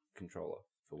controller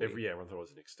for Wii. Everyone thought it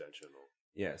was an extension.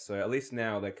 Yeah, so at least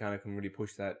now they kind of can really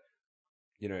push that.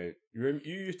 You know, you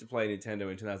used to play Nintendo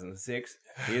in 2006.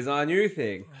 Here's our new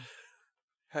thing.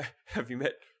 Have you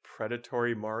met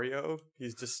Predatory Mario?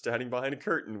 He's just standing behind a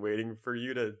curtain waiting for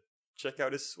you to check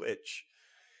out his Switch.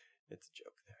 It's a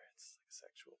joke there. It's like a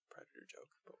sexual predator joke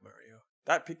about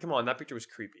Mario. Come on, that picture was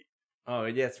creepy. Oh,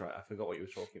 yeah, that's right. I forgot what you were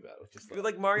talking about. It was just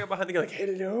Like Mario behind the guy, like,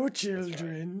 hello,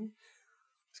 children.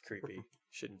 It's creepy.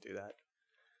 Shouldn't do that.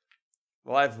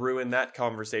 Well, I've ruined that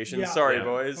conversation. Yeah. Sorry, Yeah.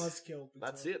 boys. Let's kill.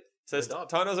 That's it. Says We're done.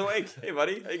 Tano's awake. Hey,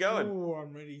 buddy. How you going? Oh,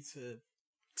 I'm ready to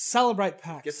celebrate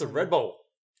PAX. Get some Red Bull.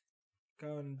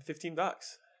 Go and $15.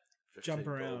 jump 15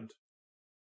 around. gold.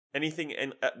 Anything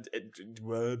and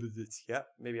yeah,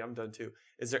 maybe I'm done too.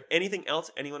 Is there anything else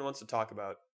anyone wants to talk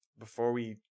about before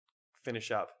we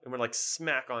finish up? And we're like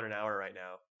smack on an hour right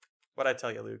now. What'd I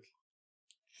tell you, Luke?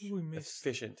 We missed.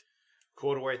 Efficient.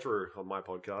 Quarter way through on my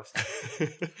podcast.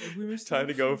 We missed Time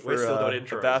to go We're for still doing a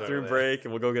intros bathroom over there. break,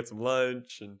 and we'll go get some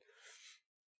lunch. And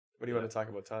what do you Yeah. want to talk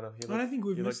about, Tano? I don't think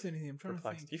we've you missed look anything. I'm trying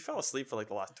perplexed. to You fell asleep for like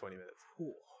the last 20 minutes.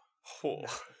 think. Oh.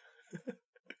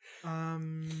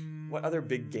 What other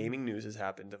big gaming news has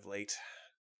happened of late?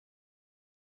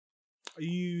 Are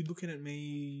you looking at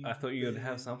me? I thought you would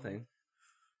have something.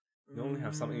 You normally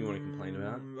have something you want to complain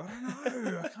about. I don't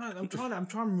know. I can't. I'm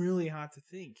trying really hard to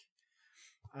think.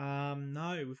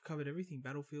 No, we've covered everything.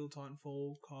 Battlefield,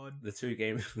 Titanfall, COD. The two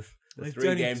games, the Like, three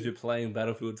don't games need you're playing: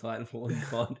 Battlefield, Titanfall, and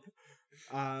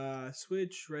COD.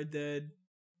 Switch, Red Dead.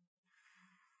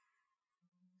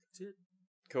 That's it.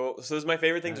 Cool. So this is my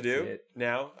favorite thing to That's do it.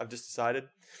 now. I've just decided.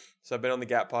 So I've been on the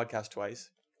Gap podcast twice,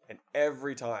 and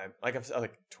every time, like I've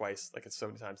like twice, like it's so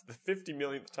many times. The 50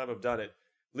 millionth time I've done it,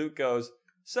 Luke goes,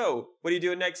 "So what are you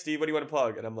doing next, Steve? What do you want to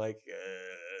plug?" And I'm like,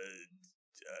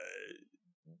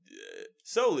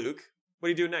 "So Luke, what are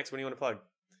you doing next? What do you want to plug?"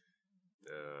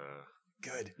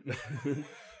 Good.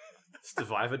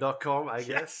 Stevivor.com, I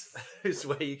guess, is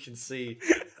where you can see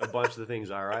a bunch of the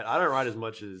things I write. I don't write as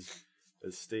much as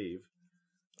Steve.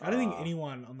 I don't think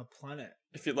anyone on the planet.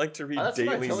 If you'd like to read That's what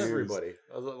I daily tell news, everybody.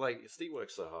 I was like, Steve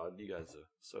works so hard. You guys are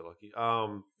so lucky.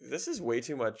 this is way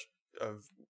too much of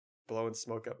blowing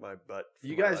smoke up my butt. for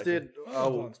You my guys liking. did. Oh, Oh,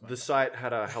 Blonde's my the bad. site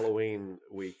had a Halloween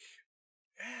week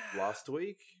last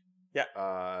week. Yeah.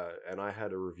 And I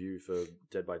had a review for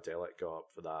Dead by Daylight go up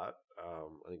for that.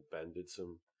 I think Ben did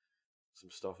some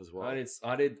stuff as well.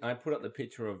 I put up the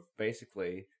picture of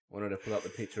basically wanted to put up the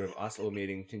picture of us all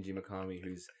meeting Shinji Mikami,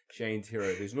 who's Shane's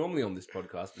hero, who's normally on this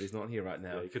podcast, but he's not here right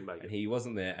now. Yeah, you couldn't make And it. he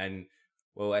wasn't there, and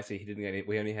well, actually, he didn't get it.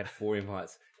 We only had 4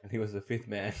 invites, and he was the 5th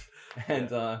man. And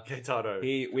Gaetano.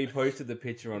 we posted the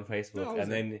picture on Facebook, Oh, was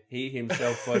and then he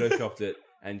himself photoshopped it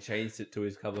and changed it to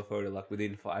his cover photo like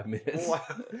within 5 minutes.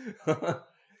 Wow.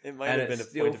 It might And have been a it's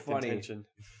still point of funny. contention.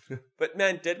 But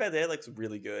man, Dead by Daylight's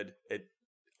really good.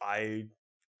 I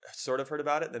sort of heard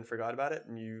about it, then forgot about it,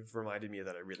 and you've reminded me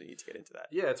that I really need to get into that.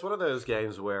 Yeah, it's one of those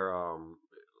games where,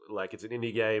 like, it's an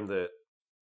indie game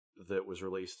that was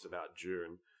released about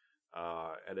June,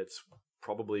 and it's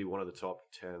probably one of the top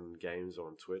 10 games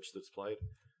on Twitch that's played.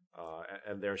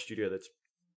 And they're a studio that's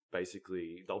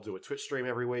basically, they'll do a Twitch stream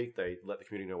every week. They let the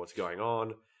community know what's going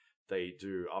on. They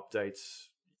do updates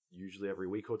usually every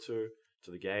week or two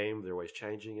to the game. They're always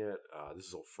changing it. This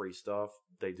is all free stuff.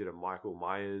 They did a Michael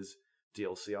Myers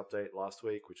DLC update last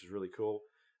week, which is really cool.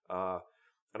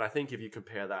 And I think if you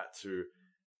compare that to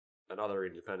another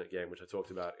independent game, which I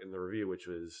talked about in the review, which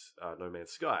was No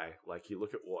Man's Sky, like you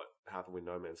look at what happened with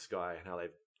No Man's Sky and how they've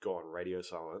gone radio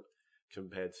silent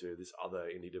compared to this other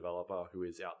indie developer who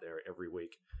is out there every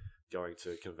week going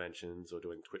to conventions or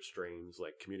doing Twitch streams,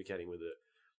 like communicating with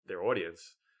their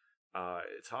audience.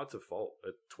 It's hard to fault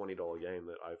a $20 game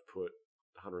that I've put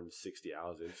 160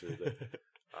 hours into. That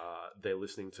they're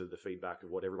listening to the feedback of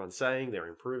what everyone's saying. They're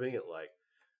improving it. Like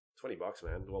 $20,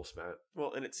 man, well spent.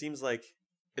 Well, and it seems like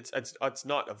it's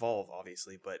not Evolve,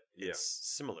 obviously, but it's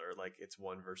similar. Like it's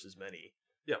one versus many.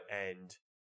 Yep. And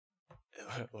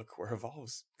look where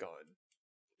Evolve's gone.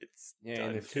 It's Yeah, done.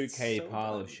 in the It's 2K so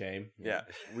pile done. of shame. Yeah,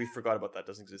 we forgot about that.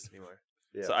 Doesn't exist anymore.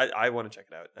 Yeah. So I want to check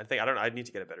it out. I don't know. I need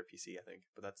to get a better PC. I think,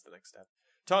 but that's the next step.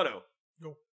 Tano,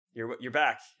 Yo. you're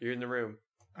back. You're in the room.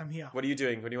 I'm here. What are you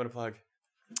doing? What do you want to plug?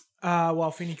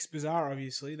 Well, Phoenix Bazaar,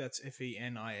 obviously. That's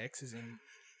Fenix, is in.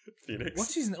 Phoenix.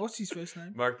 What's his first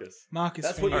name? Marcus? Marcus.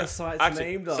 That's what Phoenix. your site's Actually,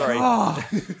 named on. sorry. Oh.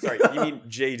 Sorry, you mean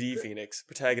JD Phoenix,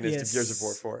 protagonist Yes. of Gears of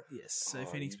War 4. Yes. So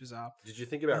Phoenix Bazaar. Did you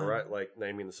think about Um, like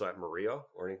naming the site Maria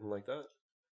or anything like that?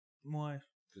 Why?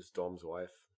 Because Dom's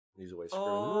wife, he's always screaming.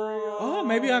 Oh,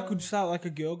 maybe I could start like a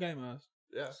girl gamer.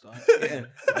 Yeah. Start. Yeah,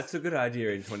 that's a good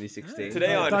idea in 2016.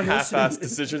 Today on Diversity. half-assed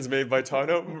decisions made by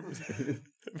Tano,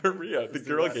 Maria, the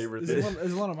girl gamer There's thing.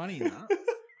 there's a lot of money in that.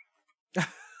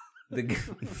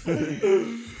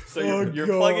 So Oh, you're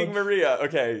God. plugging Maria.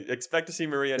 Okay, expect to see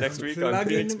Maria next week on Plug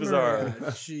Phoenix in Bazaar. Maria.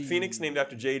 Jeez. Phoenix named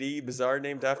after JD, Bazaar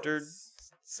named after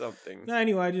something. No,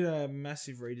 anyway, I did a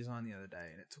massive redesign the other day,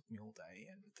 and it took me all day.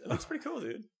 And It looks pretty cool,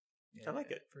 dude. I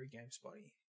like it. Very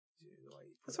GameSpotty.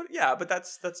 That's what, yeah, but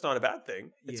that's not a bad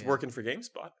thing. It's Yeah. working for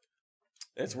GameSpot.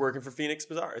 And it's working for Phoenix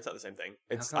Bazaar. It's not the same thing.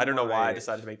 It's How I don't know come why I my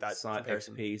decided to make that site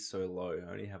comparison. XP is so low. I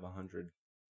only have 100.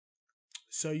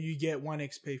 So you get 1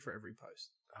 XP for every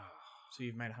post. So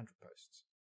you've made 100 posts.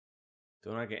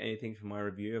 Don't I get anything for my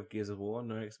review of Gears of War?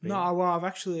 No XP? No, well, I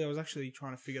was actually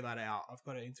trying to figure that out. I've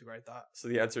got to integrate that. So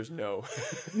the answer is no.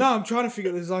 No, I'm trying to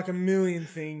figure. There's like a million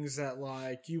things that,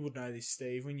 like, you would know this,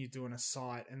 Steve, when you're doing a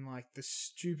site, and like the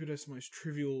stupidest, most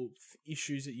trivial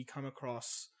issues that you come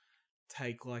across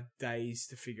take like days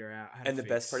to figure out. How And to the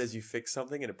best fix. part is you fix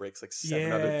something and it breaks like 7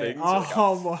 other things. You're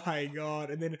Oh like, my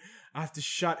god! And then I have to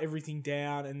shut everything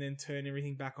down and then turn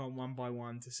everything back on one by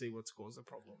one to see what's caused the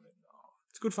problem. And,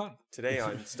 it's good fun. Today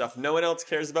on stuff no one else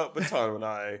cares about but Tom and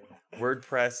I.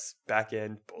 WordPress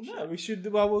backend bullshit. No, we should.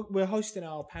 Well, we're hosting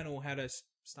our panel how to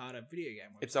start a video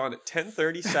game. It's on at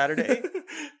 10:30 Saturday.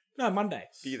 No, Monday.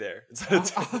 Be there. It's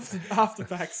on at After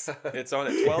PAX. It's on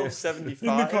at In the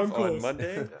 12:75 concourse. on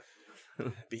Monday.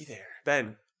 Be there.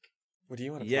 Ben, what do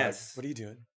you want to Yes. plug? What are you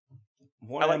doing?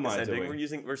 What I like am this I ending.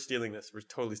 doing? We're stealing this. We're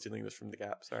totally stealing this from the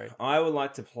Gap. Sorry. I would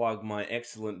like to plug my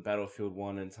excellent Battlefield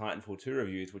 1 and Titanfall 2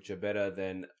 reviews, which are better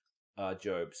than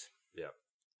Job's.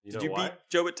 You Did know you why? beat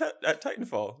Joe at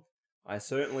Titanfall? I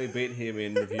certainly beat him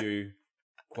in review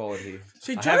quality.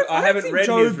 See, I Joe, have- I I haven't think read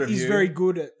Joe his is review. very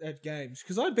good at games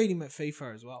because I beat him at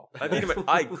FIFA as well. I beat him.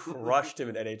 I crushed him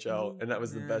in NHL, and that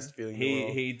was the Yeah. best feeling in the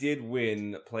world. He did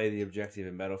win play the objective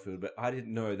in Battlefield, but I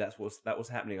didn't know that was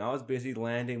happening. I was busy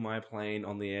landing my plane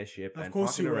on the airship Of and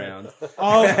course fucking you were. around. Of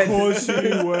course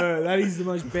you were. That is the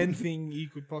most Ben thing you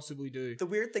could possibly do. The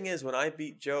weird thing is, when I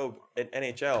beat Joe in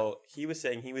NHL, he was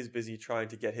saying he was busy trying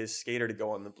to get his skater to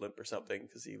go on the blimp or something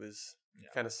because he was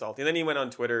kind of salty. And then he went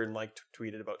on Twitter and like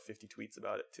tweeted about 50 tweets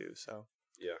about it too. So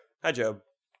Yeah. hi, Joe.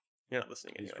 You're not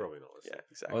listening He's anyway. probably not listening.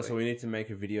 Yeah, exactly. Also, we need to make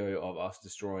a video of us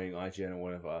destroying IGN or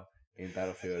whatever in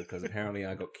Battlefield because apparently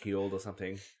I got killed or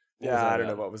something. What was yeah, that I don't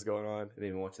know about? what was going on. I didn't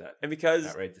even watch that. And because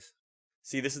Outrageous.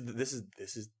 see, this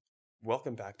is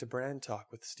welcome back to Brand Talk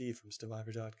with Steve from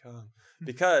Stevivor.com.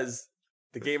 Because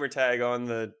the gamer tag on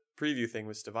the preview thing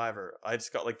was Stevivor, I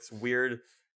just got like this weird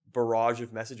barrage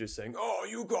of messages saying, "Oh,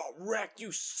 you got wrecked,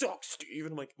 you suck, Steve."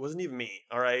 And I'm like, it wasn't even me,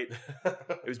 all right?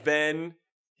 It was Ben.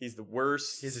 He's the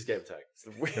worst. Here's his game tag. He's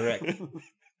the worst. Correct.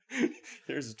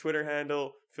 Here's his Twitter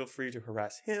handle. Feel free to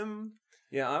harass him.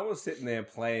 Yeah, I was sitting there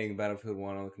playing Battlefield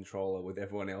 1 on the controller with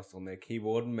everyone else on their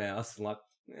keyboard and mouse, like,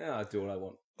 yeah, I do what I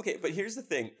want. Okay, but here's the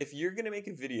thing. If you're going to make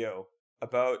a video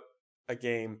about a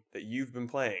game that you've been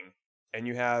playing and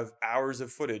you have hours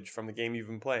of footage from the game you've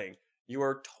been playing, you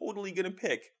are totally going to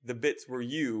pick the bits where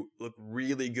you look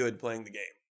really good playing the game.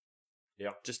 Yeah.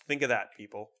 Just think of that,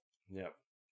 people. Yeah.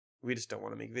 We just don't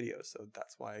want to make videos, so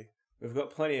that's why. We've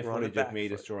got plenty of We're on the footage of back me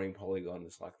foot. destroying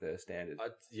polygons like the standard. I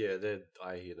hear they're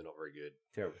not very good.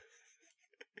 Terrible.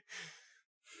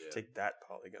 Yeah. Take that,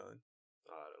 Polygon.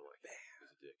 I don't like that. He's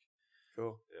a dick.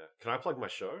 Cool. Yeah. Can I plug my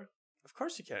show? Of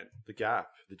course you can. The Gap,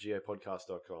 the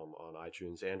GAPodcast.com on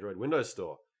iTunes, Android, Windows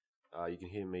Store. You can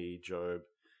hear me, Job,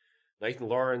 Nathan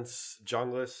Lawrence,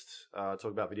 Junglist, talk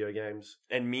about video games.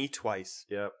 And me twice.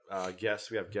 Yep. Guests,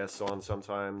 we have guests on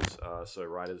sometimes. So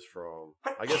writers from,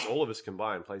 I guess all of us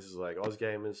combined, places like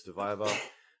OzGamers, Survivor,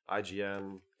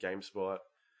 IGN, GameSpot,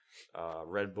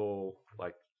 Red Bull,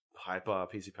 like Hyper,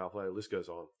 PC Power Play, the list goes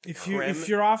on. If Creme.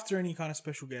 you're after any kind of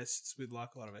special guests with like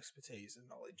a lot of expertise and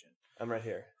knowledge, and I'm right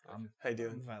here. How you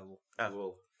doing? available.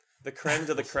 Well, The creme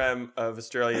de la creme of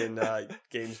Australian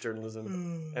games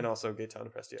journalism, and also Gaetano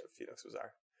Presti at Phoenix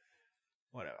Bazaar.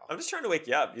 Whatever. I'm just trying to wake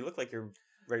you up. You look like you're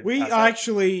ready to We pass out?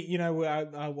 actually,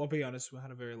 I'll be honest, we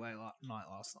had a very late night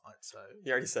last night, so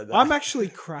You already said that. I'm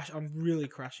actually I'm really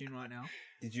crashing right now.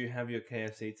 Did you have your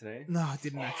KFC today? No, I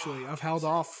didn't actually. I've held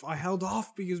off. I held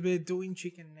off because we're doing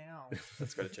chicken now.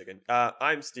 Let's go to chicken.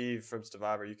 I'm Steve from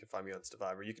Stevivor. You can find me on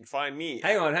Stevivor. You can find me.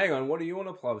 Hang on. What do you want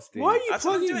to plug, Steve? Why are you That's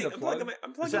what I'm plugging? doing. I'm plugging.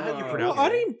 I'm plugging. Is that how you Oh. pronounce Well, I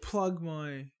it? didn't plug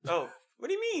my. Oh, what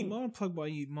do you I mean? want to plug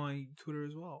my Twitter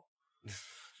as well.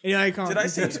 Yeah, you can't. Did I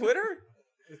say Twitter?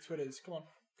 The Twitters. Come on.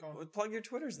 Well, plug your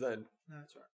Twitters then. No,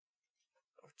 that's right.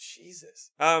 Oh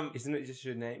Jesus. Isn't it just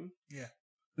your name? Yeah.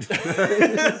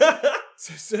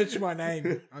 So search my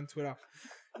name on Twitter.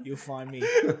 You'll find me.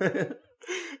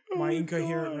 My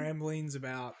incoherent ramblings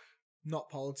about not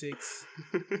politics,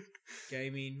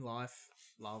 gaming, life,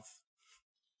 love.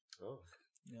 Oh.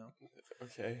 Yeah.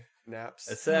 Okay. Naps.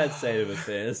 A sad state of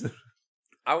affairs.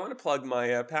 I want to plug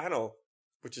my panel,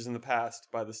 which is in the past.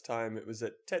 By this time, it was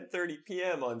at 10:30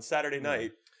 p.m. on Saturday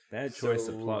night. Bad choice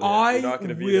So- to plug. I you're not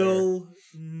gonna be will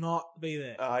not be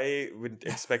there. I would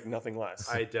expect nothing less.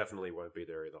 I definitely won't be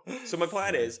there either. So my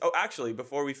plan is. Oh, actually,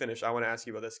 before we finish, I want to ask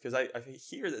you about this because I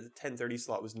hear that the 10:30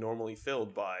 slot was normally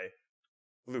filled by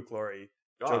Luke Laurie,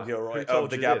 Joe Ah, Gilroy who told of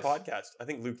the you Gap this? podcast. I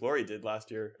think Luke Laurie did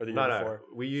last year or the year No, before.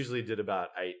 we usually did about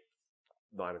 8,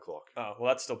 9 o'clock. Oh, well,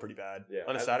 that's still pretty bad. Yeah.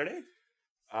 On a Saturday?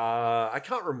 I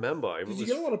can't remember. If Did it you was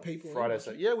get a lot of people? Friday,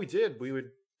 yeah, we did. We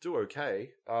would do okay.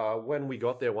 When we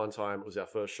got there one time, it was our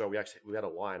first show. We had a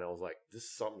line. I was like,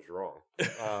 something's wrong.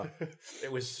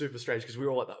 It was super strange because we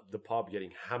were all at the pub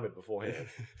getting hammered beforehand.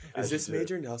 Is as this you do.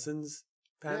 Major Nelson's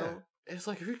panel? Yeah. It's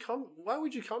like, why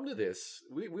would you come to this?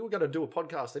 We were going to do a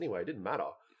podcast anyway. It didn't matter.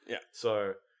 Yeah.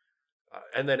 So,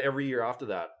 and then every year after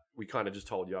that, we kind of just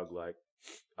told Yug, like,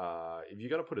 if you're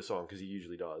going to put us on, because he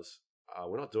usually does,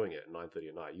 we're not doing it at 9:30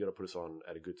 at night. You got to put us on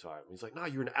at a good time. He's like, no,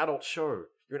 you're an adult show.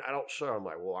 You're an adult show. I'm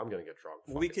like, well, I'm going to get drunk.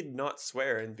 Well, Fuck we it. could not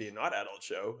swear and be a not adult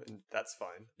show, and that's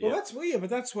fine. Well, Yeah. that's weird, but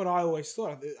that's what I always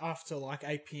thought. After like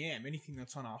 8 p.m., anything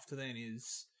that's on after then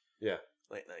is Yeah.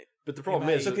 Late night. But the problem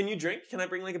mate. is, So can you drink? Can I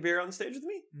bring like a beer on stage with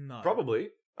me? no. probably.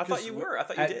 I thought 'Cause you were. I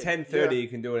thought you At did. 10:30, Yeah. you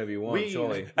can do whatever you want,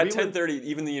 surely. At we 10:30,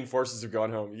 even the enforcers have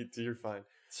gone home. You're fine.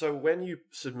 So when you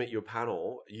submit your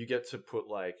panel, you get to put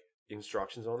like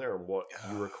instructions on there and what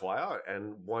you require.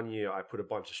 And one year I put a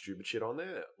bunch of stupid shit on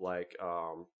there, like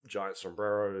giant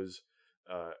sombreros,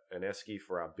 an esky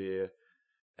for our beer,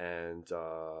 and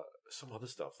some other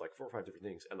stuff, like 4 or 5 different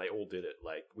things. And they all did it.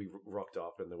 Like we rocked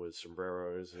up and there was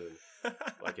sombreros and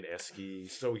like an esky,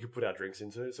 so we could put our drinks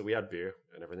into it. So we had beer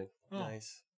and everything. Oh.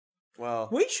 Nice. Well,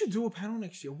 We should do a panel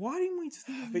next year. Why didn't we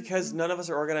think of because none of us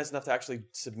are organized enough to actually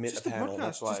submit just a a panel. podcast?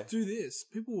 That's why. Just do this.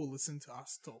 People will listen to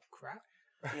us talk crap.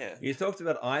 Yeah. You talked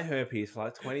about eye herpes for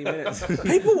like 20 minutes.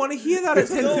 People want to hear that at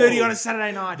 10:30 on a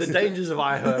Saturday night. The dangers of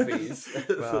eye herpes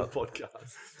for Well. the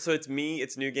podcast. So it's me.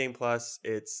 It's New Game Plus.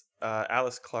 It's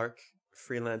Alice Clark,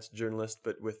 freelance journalist,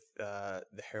 but with the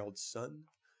Herald Sun,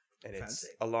 and it's Fancy.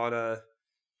 Alana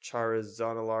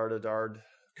Charizanalardard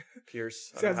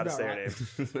Pierce. I don't know how to Sounds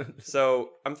say about her name.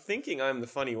 So I'm thinking I'm the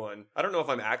funny one. I don't know if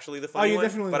I'm actually the funny you're one,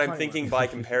 definitely but the I'm funny thinking one. by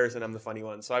comparison I'm the funny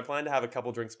one. So I plan to have a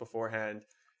couple drinks beforehand,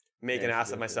 make Yeah, an you ass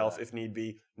should of go for myself that. if need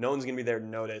be. No one's gonna be there to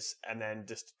notice, and then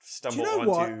just Do stumble you know onto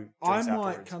what? drinks I might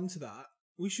afterwards. come to that.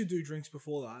 We should do drinks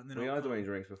before that, and then We I'll are come. doing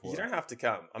drinks before. You don't have to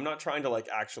come. I'm not trying to like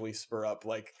actually spur up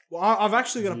like. Well, I've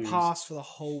actually got a Views. pass for the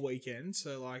whole weekend,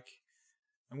 so like,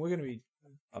 and we're gonna be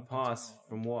A pass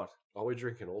from what? Oh, we're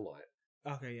drinking all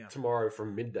night. okay. Yeah, Tomorrow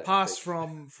from midday. pass I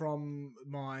think. from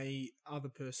my other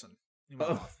person in my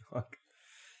Oh, life. fuck.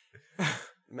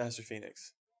 Master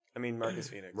Phoenix. I mean Marcus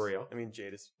Phoenix. Maria. I mean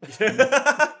Jadis.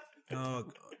 Oh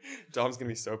god. Dom's gonna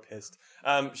be so pissed.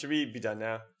 Should we be done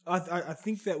now? I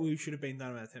think that we should have been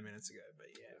done about 10 minutes ago, but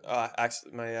yeah.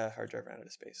 Actually, my hard drive ran out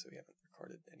of space, so we haven't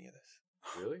recorded any of this.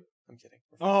 Really? I'm kidding.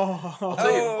 Oh, I'll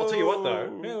tell you what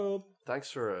though. Help.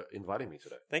 Thanks for inviting me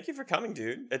today. Thank you for coming,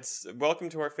 dude. It's welcome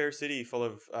to our fair city, full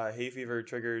of hay fever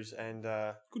triggers and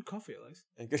Good coffee at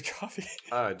least. good coffee.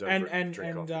 I don't And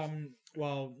drink coffee.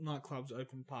 well, nightclubs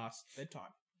open past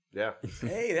bedtime. Yeah.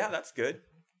 Hey, yeah, that's good.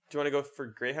 Do you want to go for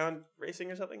greyhound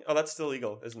racing or something? Oh, that's still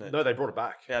legal, isn't it? No, they brought it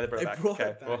back. Yeah, they brought it They back. brought Okay,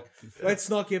 it back. well, Let's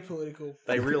not get political.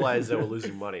 They realized they were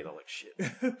losing money. And I'm like, shit.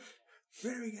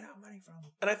 Where do we get our money from?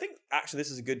 and I think actually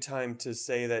this is a good time to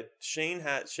say that Shane,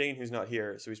 who's not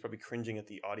here, so he's probably cringing at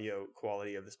the audio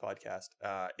quality of this podcast,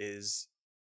 is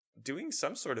doing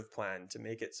some sort of plan to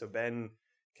make it so Ben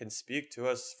can speak to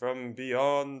us from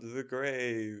beyond the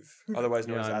grave, otherwise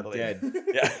known Yeah, as I'm Adelaide. dead.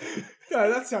 Yeah. No,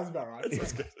 that sounds about right. That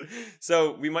sounds good.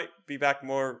 So we might be back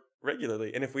more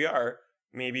regularly, and if we are,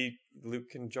 maybe Luke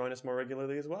can join us more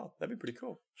regularly as well. That'd be pretty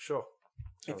cool. Sure.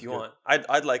 If Sounds you good. want,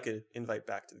 I'd like an invite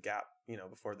back to the Gap.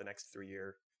 before the next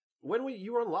 3-year. When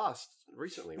you were on last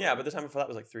recently? Yeah, right? but the time before that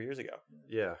was like 3 years ago.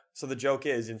 yeah, So the joke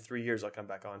is, in 3 years, I'll come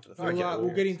back on to the. We'll, Third.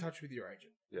 we'll get in touch with your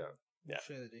agent. yeah. Yeah.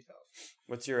 Share the details.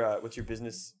 What's your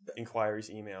business inquiries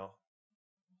email?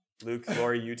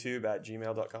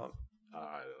 LukeLaurieYouTube@gmail.com. I don't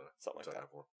know. Something like Don't that. have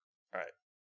one.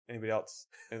 Anybody else?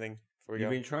 Anything before we You've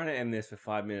go? been trying to end this for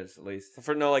 5 minutes at least.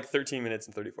 For no, like 13 minutes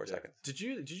and 34 Yeah. seconds. Did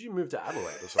you move to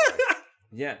Adelaide or something?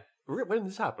 Yeah. When did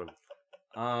this happen?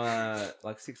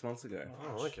 Like 6 months ago.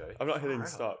 Oh, okay. I'm not hitting Wow.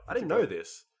 stop. I didn't Keep know going.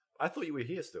 this. I thought you were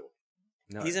here still.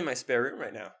 No. He's in my spare room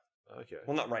right now. Okay.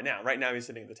 Well, not right now. Right now, he's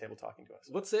sitting at the table talking to us.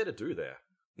 What's there to do there?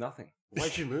 Nothing.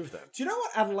 Why'd you move then? Do you know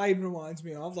what Adelaide reminds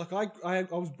me of? Like, I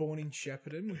was born in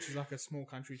Shepparton, which is like a small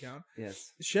country town.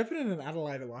 Yes. Shepparton and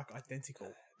Adelaide are like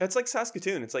identical, It's like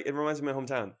Saskatoon. It reminds me of my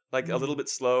hometown. Like a little bit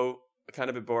slow, kind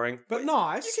of a bit boring, but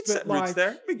nice. You could but set roots like,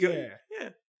 there. Be good. Yeah. Yeah.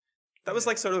 That was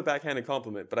like sort of a backhanded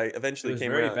compliment, but I eventually It was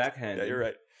came very around. backhanded. Yeah, you're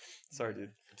right. Sorry,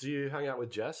 dude. Do you hang out with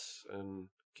Jess and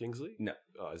Kingsley? No.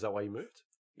 Oh, is that why you moved?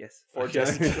 Yes. For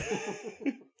Jessica.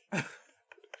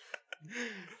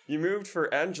 You moved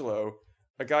for Angelo,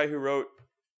 a guy who wrote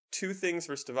 2 things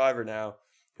for Stevivor now,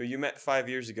 who you met 5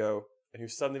 years ago, and who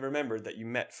suddenly remembered that you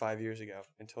met 5 years ago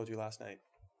and told you last night.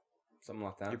 Something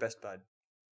like that. Your best bud.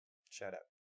 Shout out.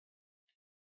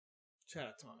 Shout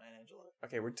out to my man Angelo.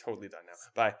 Okay, we're totally done now.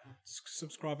 Bye.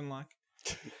 Subscribe and like.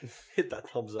 Hit that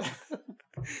thumbs up.